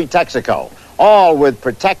lead-free Texaco, all with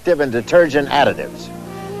protective and detergent additives.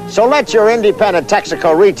 So let your independent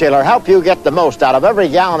Texaco retailer help you get the most out of every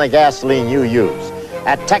gallon of gasoline you use.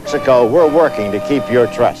 At Texaco, we're working to keep your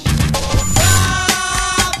trust.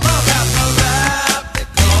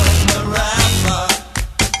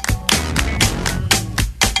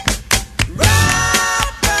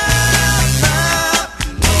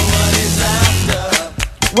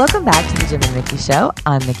 Welcome back to the Jim and Mickey Show.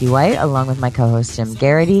 I'm Mickey White, along with my co-host Jim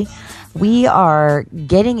Garrity. We are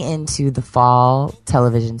getting into the fall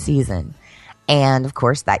television season. And, of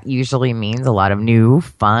course, that usually means a lot of new,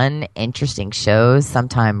 fun, interesting shows,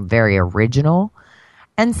 sometimes very original.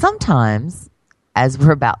 And sometimes, as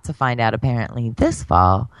we're about to find out apparently this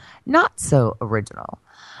fall, not so original.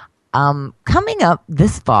 Coming up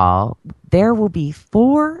this fall, there will be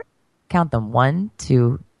 4, count them, 1,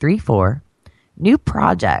 2, 3, 4, new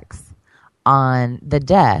projects on the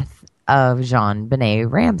death of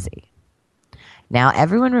JonBenet Ramsey. Now,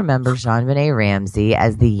 everyone remembers JonBenet Ramsey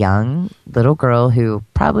as the young little girl who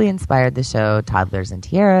probably inspired the show Toddlers and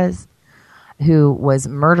Tiaras, who was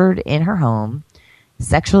murdered in her home,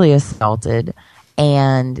 sexually assaulted,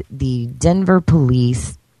 and the Denver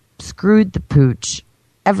police screwed the pooch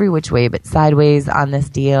every which way but sideways on this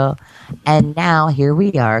deal. And now here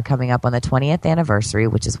we are coming up on the 20th anniversary,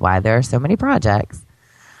 which is why there are so many projects.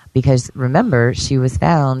 Because remember, she was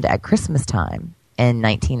found at Christmas time in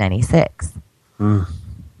 1996.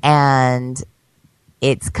 And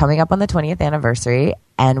it's coming up on the 20th anniversary,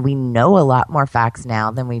 and we know a lot more facts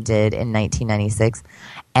now than we did in 1996.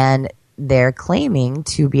 And they're claiming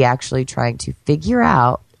to be actually trying to figure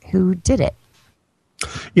out who did it.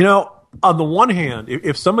 You know, on the one hand,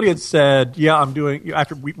 if somebody had said, yeah, I'm doing,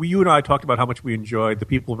 after you and I talked about how much we enjoyed The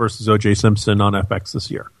People versus O.J. Simpson on FX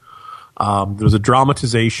this year. There was a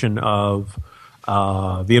dramatization of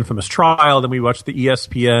the infamous trial. Then we watched the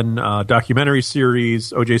ESPN documentary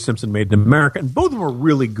series, O.J. Simpson Made in America, and both of them were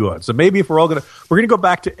really good. So maybe if we're going to go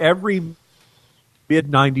back to every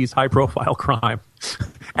mid-90s high-profile crime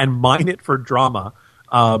and mine it for drama.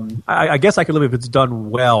 I guess I could live if it's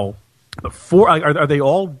done well. But are they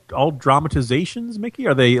all dramatizations, Mickey?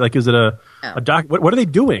 Are they like? Is it a doc? What are they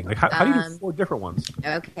doing? Like how do you do 4 different ones?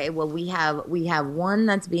 Okay, well we have one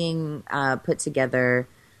that's being put together.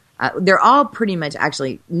 They're all pretty much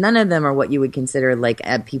actually. None of them are what you would consider like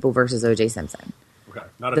People versus O.J. Simpson. Okay,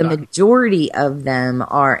 not the majority of them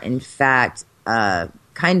are in fact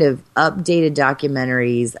kind of updated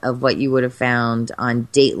documentaries of what you would have found on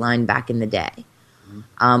Dateline back in the day.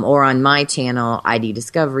 Or on my channel, ID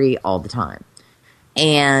Discovery, all the time.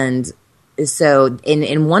 And so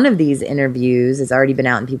in one of these interviews, it's already been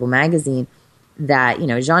out in People magazine, that, you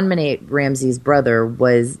know, JonBenet Ramsey's brother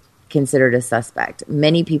was considered a suspect.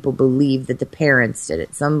 Many people believe that the parents did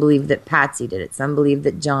it. Some believe that Patsy did it. Some believe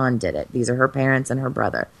that John did it. These are her parents and her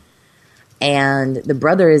brother. And the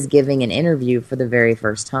brother is giving an interview for the very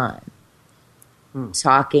first time,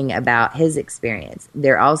 talking about his experience.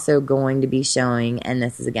 They're also going to be showing, and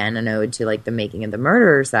this is again an ode to like the making of the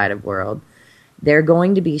murderer side of world, they're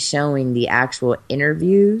going to be showing the actual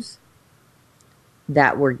interviews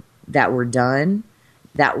that were done,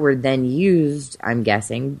 that were then used, I'm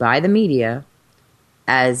guessing, by the media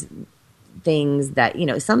as things that, you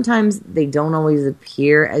know, sometimes they don't always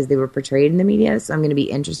appear as they were portrayed in the media. So I'm going to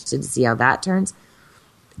be interested to see how that turns.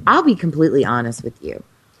 I'll be completely honest with you.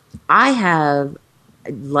 I have,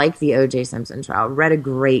 like the O.J. Simpson trial, read a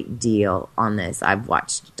great deal on this. I've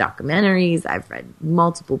watched documentaries. I've read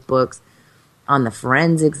multiple books on the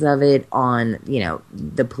forensics of it, on, you know,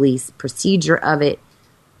 the police procedure of it.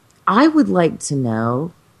 I would like to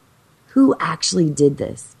know who actually did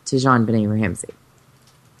this to JonBenet Ramsey.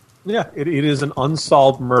 Yeah, it is an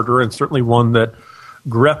unsolved murder, and certainly one that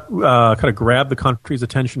kind of grabbed the country's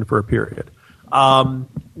attention for a period. Now,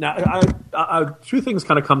 two things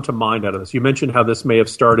kind of come to mind out of this. You mentioned how this may have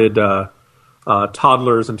started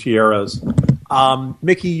Toddlers and Tiaras.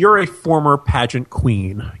 Mickey, you're a former pageant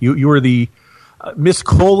queen. You were the Miss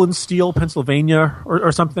Colin Steele, Pennsylvania,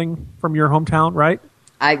 or something from your hometown, right?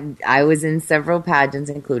 I was in several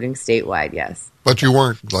pageants, including statewide, yes. But you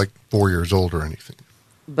weren't like 4 years old or anything.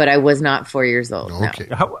 But I was not 4 years old, okay.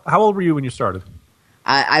 No. How old were you when you started?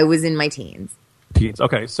 I was in my teens.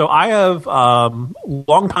 Okay, so I have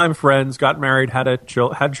longtime friends, got married, had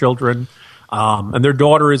children, and their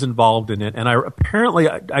daughter is involved in it. And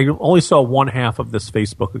I only saw one half of this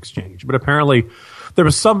Facebook exchange, but apparently there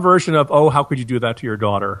was some version of, oh, how could you do that to your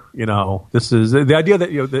daughter? You know, this is the idea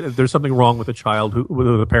that, you know, that there's something wrong with a child,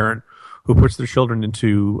 with a parent who puts their children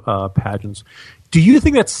into pageants. Do you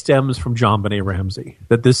think that stems from JonBenet Ramsey?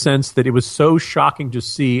 That this sense that it was so shocking to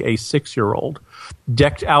see a 6-year-old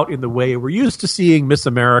decked out in the way we're used to seeing Miss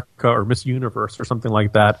America or Miss Universe or something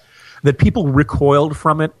like that, that people recoiled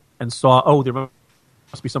from it and saw, oh, there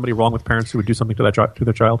must be somebody wrong with parents who would do something to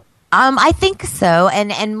their child? I think so,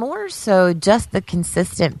 and more so just the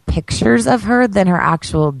consistent pictures of her than her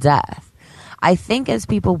actual death. I think as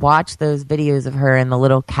people watch those videos of her in the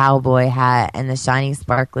little cowboy hat and the shiny,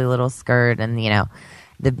 sparkly little skirt and, you know,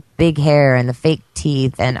 the big hair and the fake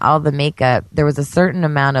teeth and all the makeup, there was a certain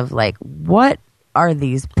amount of like, what are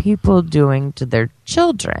these people doing to their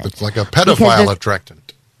children? It's like a pedophile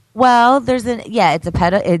attractant. Well,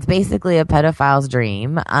 it's basically a pedophile's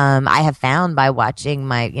dream. I have found by watching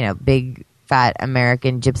my, big fat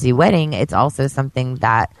American gypsy wedding, it's also something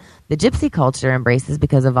that the gypsy culture embraces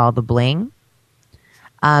because of all the bling,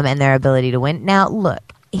 and their ability to win. Now,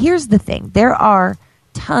 look, here's the thing. There are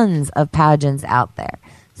tons of pageants out there.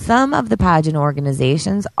 Some of the pageant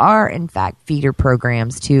organizations are, in fact, feeder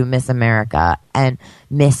programs to Miss America and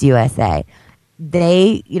Miss USA.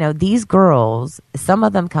 They, these girls, some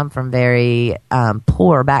of them come from very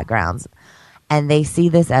poor backgrounds, and they see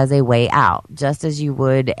this as a way out, just as you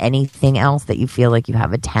would anything else that you feel like you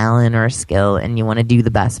have a talent or a skill and you want to do the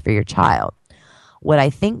best for your child. What I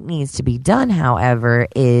think needs to be done, however,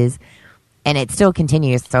 is, and it still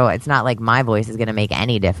continues, so it's not like my voice is going to make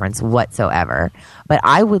any difference whatsoever, but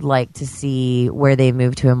I would like to see where they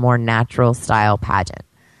move to a more natural style pageant.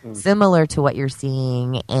 Similar to what you're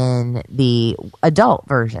seeing in the adult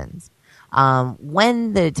versions.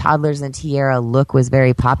 When the Toddlers and Tiara look was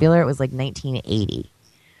very popular, it was like 1980.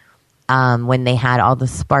 When they had all the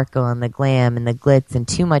sparkle and the glam and the glitz and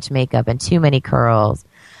too much makeup and too many curls.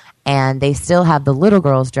 And they still have the little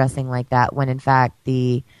girls dressing like that, when in fact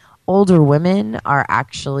the older women are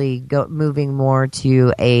actually moving more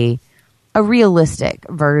to a realistic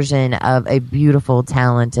version of a beautiful,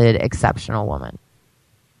 talented, exceptional woman.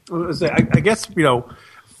 I guess,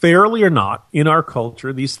 fairly or not, in our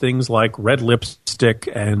culture, these things like red lipstick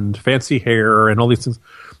and fancy hair and all these things,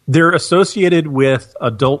 they're associated with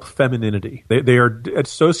adult femininity. They are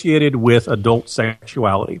associated with adult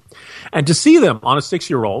sexuality. And to see them on a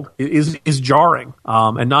 6-year-old is jarring.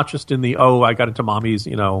 And not just in the, I got into mommy's,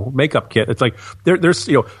 makeup kit. It's like there's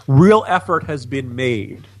real effort has been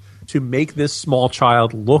made to make this small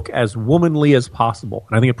child look as womanly as possible.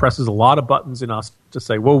 And I think it presses a lot of buttons in us to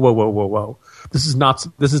say, whoa. This is not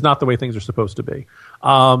the way things are supposed to be.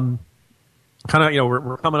 We're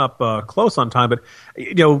coming up close on time, but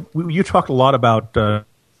you talked a lot about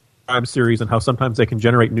crime series and how sometimes they can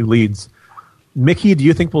generate new leads. Mickey, do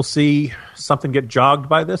you think we'll see something get jogged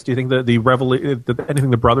by this? Do you think that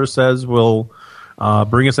anything the brother says will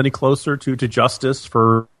bring us any closer to justice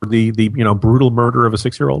for the brutal murder of a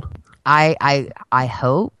 6-year-old? I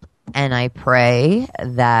hope and I pray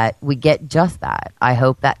that we get just that. I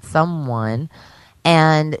hope that someone,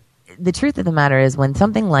 and the truth of the matter is, when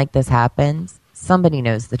something like this happens, somebody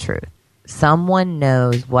knows the truth. Someone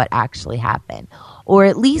knows what actually happened, or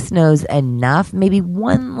at least knows enough, maybe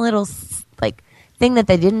one little thing that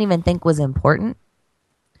they didn't even think was important.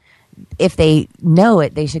 If they know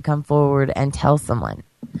it, they should come forward and tell someone.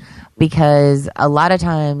 Because a lot of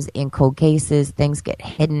times in cold cases, things get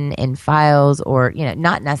hidden in files, or,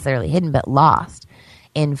 not necessarily hidden, but lost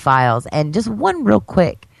in files. And just one real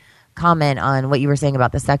quick comment on what you were saying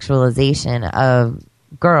about the sexualization of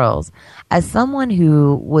girls. As someone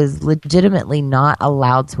who was legitimately not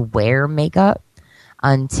allowed to wear makeup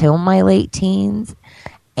until my late teens,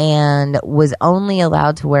 and was only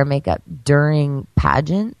allowed to wear makeup during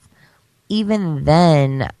pageants, even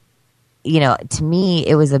then, to me,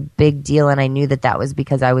 it was a big deal, and I knew that was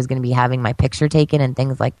because I was going to be having my picture taken and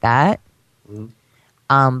things like that.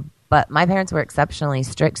 Mm-hmm. But my parents were exceptionally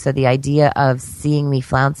strict, so the idea of seeing me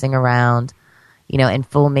flouncing around, in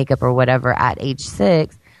full makeup or whatever at age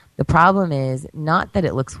 6, the problem is not that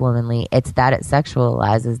it looks womanly, it's that it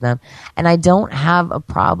sexualizes them. And I don't have a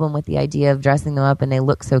problem with the idea of dressing them up and they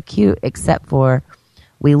look so cute, except for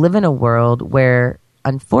we live in a world where,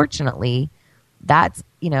 unfortunately, that's,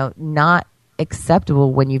 not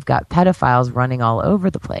acceptable when you've got pedophiles running all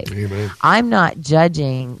over the place. Amen. I'm not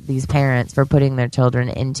judging these parents for putting their children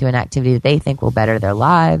into an activity that they think will better their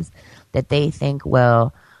lives, that they think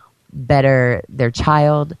will better their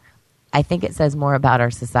child. I think it says more about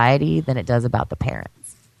our society than it does about the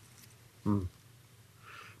parents.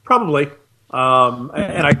 Probably.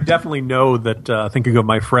 And I definitely know that thinking of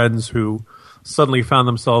my friends who suddenly found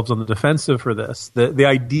themselves on the defensive for this, the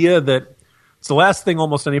idea that it's the last thing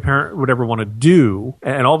almost any parent would ever want to do,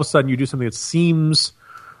 and all of a sudden you do something that seems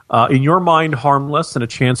in your mind harmless and a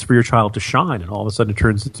chance for your child to shine, and all of a sudden it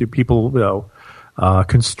turns into people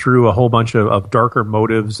construe a whole bunch of darker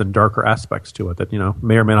motives and darker aspects to it that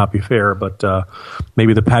may or may not be fair, but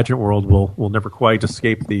maybe the pageant world will never quite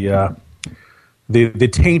escape the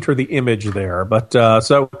taint or the image there. But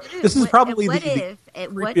so this is probably the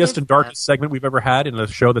creepiest and darkest segment we've ever had in a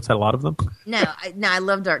show that's had a lot of them. No, I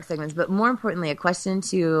love dark segments, but more importantly, a question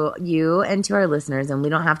to you and to our listeners, and we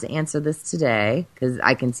don't have to answer this today because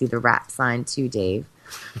I can see the rat sign too, Dave.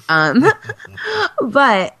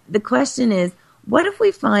 But the question is, what if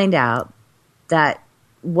we find out that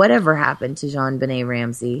whatever happened to JonBenet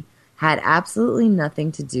Ramsey had absolutely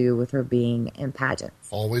nothing to do with her being in pageants?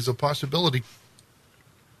 Always a possibility.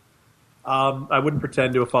 I wouldn't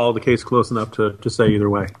pretend to have followed the case close enough to say either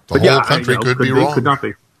way. The whole country could be wrong. Could not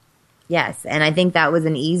be. Yes, and I think that was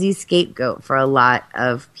an easy scapegoat for a lot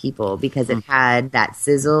of people because it had that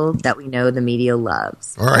sizzle that we know the media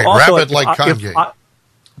loves. All right, Also, wrap it like Kanye.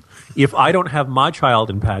 If I don't have my child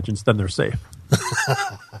in pageants, then they're safe.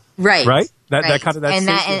 Right. That kind of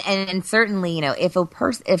and certainly, if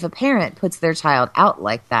a parent puts their child out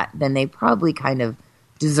like that, then they probably kind of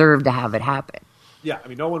deserve to have it happen. Yeah, I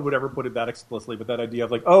mean, no one would ever put it that explicitly, but that idea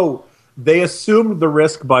of like, oh, they assumed the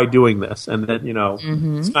risk by doing this, and that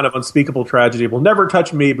it's kind of unspeakable tragedy. It will never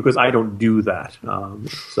touch me because I don't do that.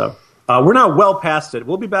 So we're now well past it.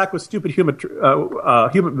 We'll be back with stupid human.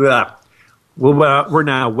 We're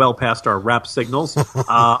now well past our rap signals.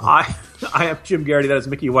 I have Jim Garrity. That is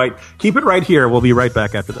Mickey White. Keep it right here. We'll be right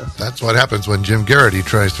back after this. That's what happens when Jim Garrity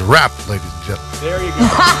tries to rap, ladies and gentlemen. There you go.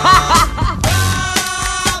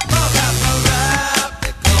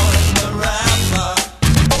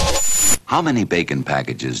 How many bacon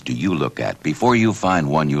packages do you look at before you find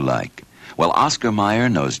one you like? Well, Oscar Mayer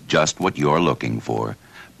knows just what you're looking for.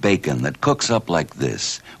 Bacon that cooks up like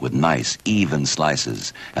this, with nice, even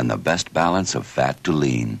slices, and the best balance of fat to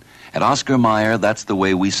lean. At Oscar Mayer, that's the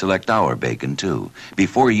way we select our bacon, too.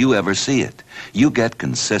 Before you ever see it, you get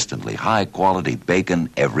consistently high-quality bacon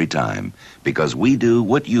every time, because we do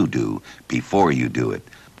what you do before you do it.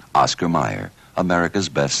 Oscar Mayer, America's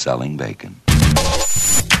best-selling bacon.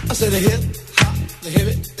 I said a hip hop, the hip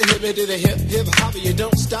it to the hip hop. You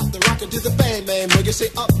don't stop the rocker to the bang bang boogie. Say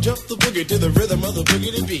up jump the boogie to the rhythm of the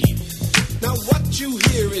boogie beat. Now what you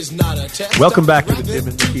hear is not a test. Welcome back to the Jim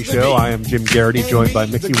and Mickey Show. I am Jim Garrity, joined by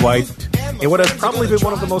Mickey White, in what has probably been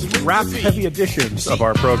one of the most rap-heavy editions of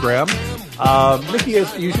our program. Mickey,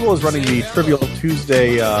 as usual, is running the Trivial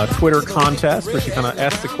Tuesday Twitter contest, where she kind of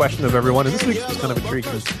asks the question of everyone. And this week was kind of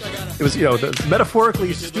intriguing. It was, the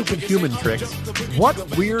metaphorically stupid human tricks.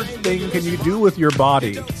 What weird thing can you do with your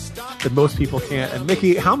body that most people can't? And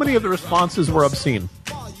Mickey, how many of the responses were obscene?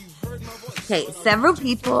 Okay, several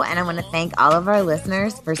people, and I want to thank all of our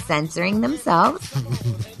listeners for censoring themselves.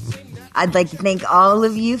 I'd like to thank all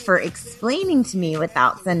of you for explaining to me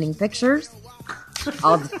without sending pictures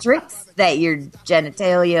all the tricks that your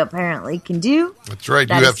genitalia apparently can do. That's right.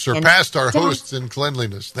 You have surpassed our hosts in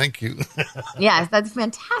cleanliness. Thank you. Yes, that's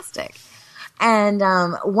fantastic. And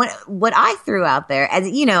what I threw out there, as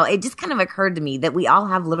it just kind of occurred to me that we all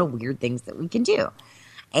have little weird things that we can do.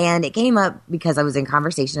 And it came up because I was in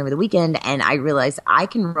conversation over the weekend, and I realized I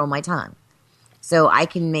can roll my tongue. So I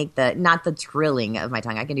can make not the trilling of my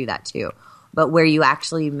tongue, I can do that too, but where you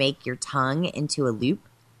actually make your tongue into a loop.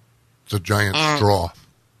 It's a giant straw.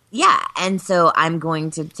 Yeah, and so I'm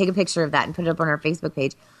going to take a picture of that and put it up on our Facebook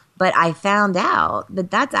page. But I found out that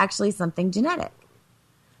that's actually something genetic.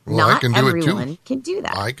 Well, Not I can do everyone it too. can do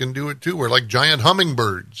that. I can do it too. We're like giant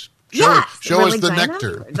hummingbirds. Show us the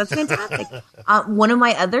nectar. That's fantastic. One of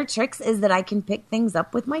my other tricks is that I can pick things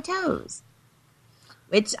up with my toes,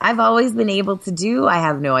 which I've always been able to do. I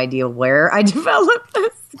have no idea where I developed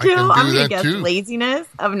this skill. I'm going to guess laziness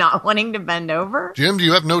of not wanting to bend over. Jim, do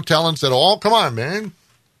you have no talents at all? Come on, man.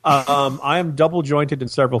 I am double jointed in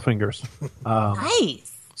several fingers.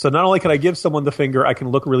 Nice. So not only can I give someone the finger, I can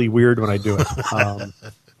look really weird when I do it.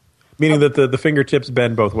 Meaning that the fingertips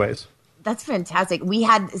bend both ways. That's fantastic. We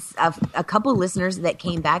had a couple listeners that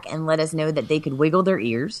came back and let us know that they could wiggle their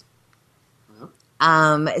ears.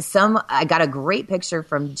 I got a great picture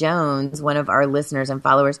from Jones, one of our listeners and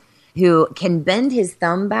followers, who can bend his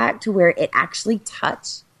thumb back to where it actually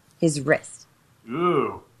touched his wrist.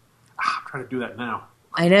 Ooh. I'm trying to do that now.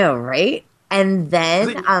 I know, right? And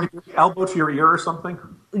then elbow to your ear or something?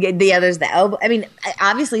 The other's the elbow. I mean,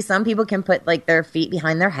 obviously some people can put like their feet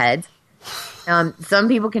behind their heads. Some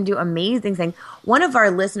people can do amazing things. One of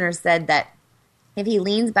our listeners said that if he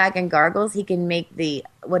leans back and gargles, he can make the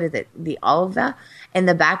ulva in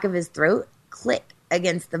the back of his throat click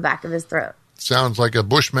against the back of his throat. Sounds like a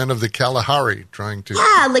Bushman of the Kalahari trying to...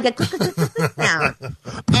 Yeah, like a click sound.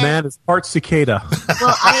 The man is part cicada.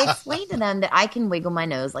 Well, I explained to them that I can wiggle my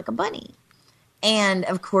nose like a bunny. And,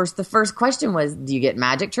 of course, the first question was, do you get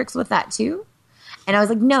magic tricks with that, too? And I was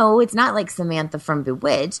like, no, it's not like Samantha from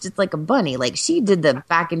Bewitched. It's like a bunny. Like, she did the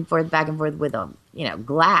back and forth with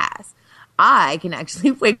glass. I can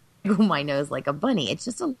actually wiggle my nose like a bunny. It's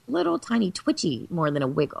just a little tiny twitchy more than a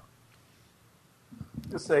wiggle.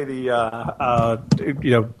 To say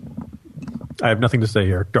I have nothing to say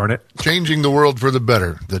here. Darn it. Changing the world for the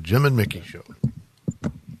better. The Jim and Mickey Show.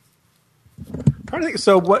 Trying to think.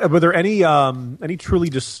 So, were there any truly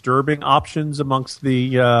disturbing options amongst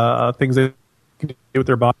the things they can do with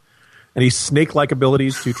their body? Any snake-like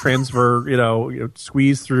abilities to transfer,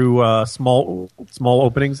 squeeze through small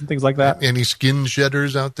openings and things like that? Any skin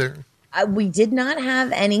shedders out there? We did not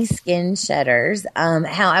have any skin shedders.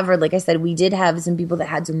 However, like I said, we did have some people that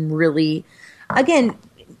had some really, again,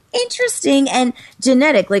 interesting and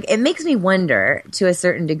genetic. Like, it makes me wonder to a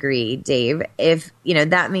certain degree, Dave, if,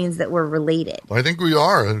 that means that we're related. I think we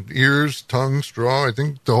are. Ears, tongue, straw. I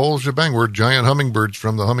think the whole shebang. We're giant hummingbirds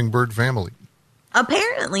from the hummingbird family.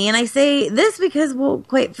 Apparently, and I say this because, well,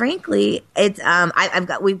 quite frankly, it's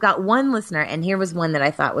we've got one listener, and here was one that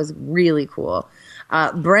I thought was really cool.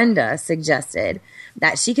 Brenda suggested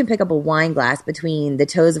that she can pick up a wine glass between the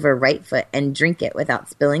toes of her right foot and drink it without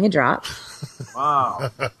spilling a drop. Wow.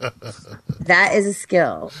 That is a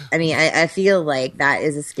skill. I mean, I feel like that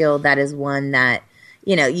is a skill. That is one that,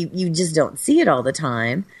 you just don't see it all the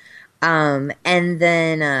time. And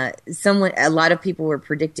then a lot of people were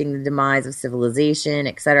predicting the demise of civilization,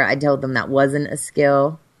 et cetera. I told them that wasn't a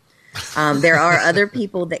skill. There are other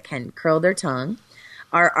people that can curl their tongue.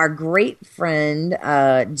 Our great friend,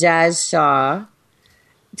 Jazz Shaw,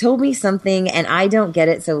 told me something, and I don't get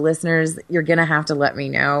it, so listeners, you're going to have to let me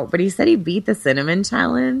know. But he said he beat the cinnamon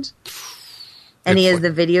challenge, and he has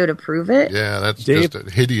the video to prove it. Yeah, that's Dave, just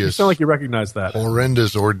a hideous. You sound like you recognize that.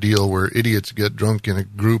 Horrendous ordeal where idiots get drunk in a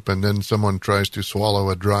group, and then someone tries to swallow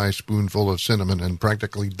a dry spoonful of cinnamon and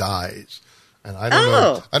practically dies. And I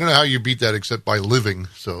don't know how you beat that except by living.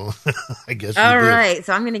 So I guess you all did. Right.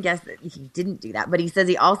 So I'm going to guess that he didn't do that, but he says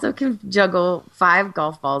he also can juggle 5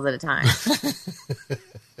 golf balls at a time.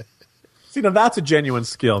 See, now that's a genuine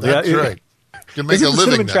skill. That's right. You make Isn't a the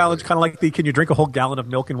living cinnamon challenge kind of like can you drink a whole gallon of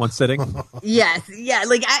milk in one sitting? Yes. Yeah.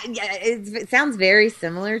 Like, it sounds very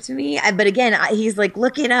similar to me. But again, he's like,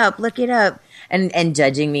 look it up. And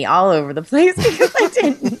judging me all over the place because I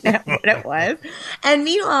didn't know what it was. And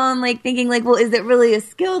meanwhile, I'm like thinking like, well, is it really a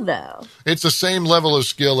skill though? It's the same level of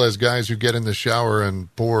skill as guys who get in the shower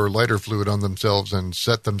and pour lighter fluid on themselves and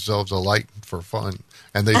set themselves alight for fun.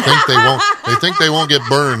 And they think they won't get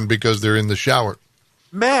burned because they're in the shower.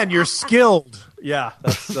 Man, you're skilled. Yeah,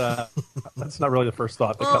 that's not really the first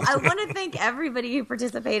thought. Well, I want to thank everybody who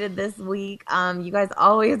participated this week. You guys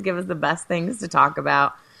always give us the best things to talk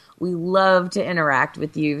about. We love to interact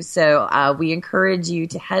with you. So we encourage you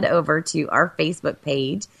to head over to our Facebook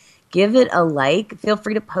page. Give it a like. Feel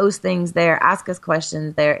free to post things there. Ask us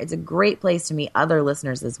questions there. It's a great place to meet other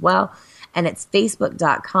listeners as well. And it's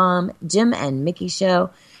facebook.com, Jim and Mickey Show.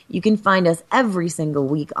 You can find us every single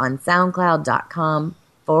week on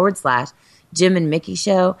soundcloud.com/Jim and Mickey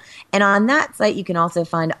Show. And on that site, you can also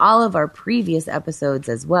find all of our previous episodes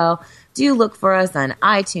as well. Do look for us on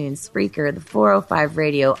iTunes, Spreaker, the 405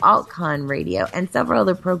 Radio, Altcon Radio, and several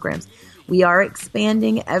other programs. We are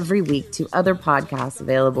expanding every week to other podcasts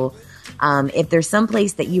available. If there's some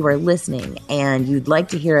place that you are listening and you'd like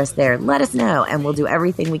to hear us there, let us know, and we'll do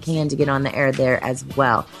everything we can to get on the air there as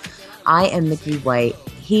well. I am Mickey White.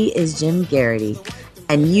 He is Jim Garrity.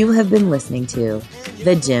 And you have been listening to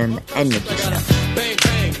The Jim and Mickey Show. Bang,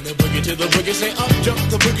 bang, the boogie to the boogie. Say up, jump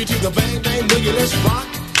the boogie to the bang, bang, boogie. Let's rock.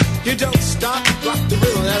 You don't stop. Rock the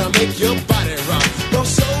rhythm that'll make your body rock. Well,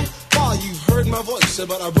 so far you've heard my voice,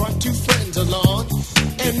 but I brought 2 friends along.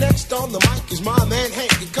 And next on the mic is my man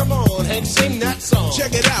Hank. Come on, Hank, sing that song.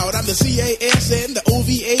 Check it out. I'm the CASN, the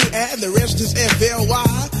OVA, and the rest is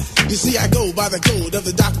FLY. You see, I go by the code of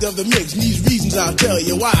the doctor of the mix. And these reasons I'll tell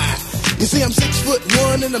you why. You see, I'm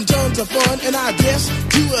 6'1" and I'm tons of fun, and I dress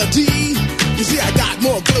to a T. You see, I got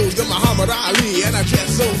more clothes than Muhammad Ali, and I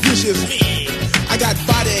dress so viciously. I got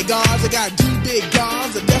bodyguards, I got 2 big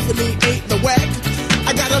guns that definitely ain't the whack.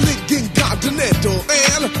 I got a Lincoln Continental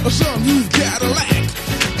and a some new Cadillac.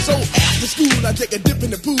 So after school, I take a dip in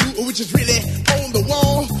the pool, which is really on the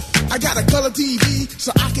wall. I got a color TV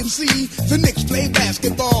so I can see the Knicks play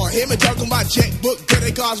basketball. Hear me talking about checkbook, that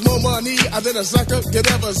it costs more money than a sucker could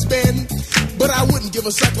ever spend. But I wouldn't give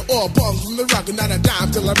a sucker or a bum from the rock, not a dime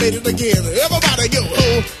till I made it again. Everybody go,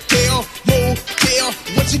 hotel, motel,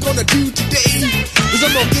 what you gonna do today? Is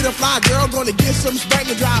I'm gonna get a fly girl, gonna get some spank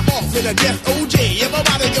and drive off in a death OJ.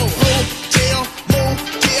 Everybody go, hotel,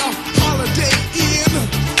 motel, holiday in.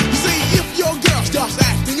 See, if your girl starts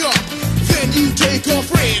acting up, then you take a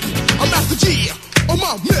friend. I'm Master G, my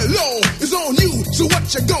mellow is on you, so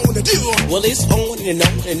what you gonna do? Well, it's on and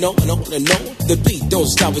on and on and on and on. The beat don't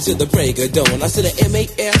stop until the break of dawn. I said a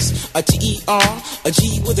M-A-S, a T-E-R, a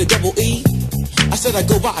G with a double E. I said I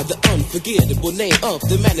go by the unforgettable name of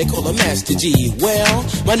the man they call a Master G. Well,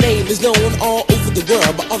 my name is known all over the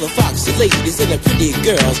world by all the foxy ladies and the pretty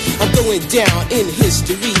girls. I'm going down in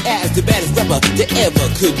history as the baddest rapper there ever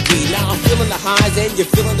could be. Now I'm feeling the highs and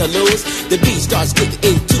you're feeling the lows. The beat starts getting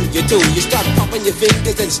into your toe. You start popping your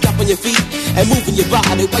fingers and stomping your feet and moving your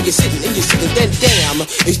body while you're sitting and you're sitting. Then damn,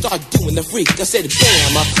 you start doing the freak. I said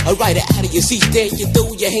bam, right out of your seat. Then you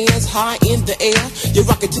throw your hands high in the air. You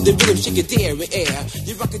rock it to the rhythm, shake it there in air.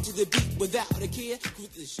 You rock it to the beat without a care. Cruise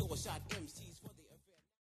to the show, I shot MC.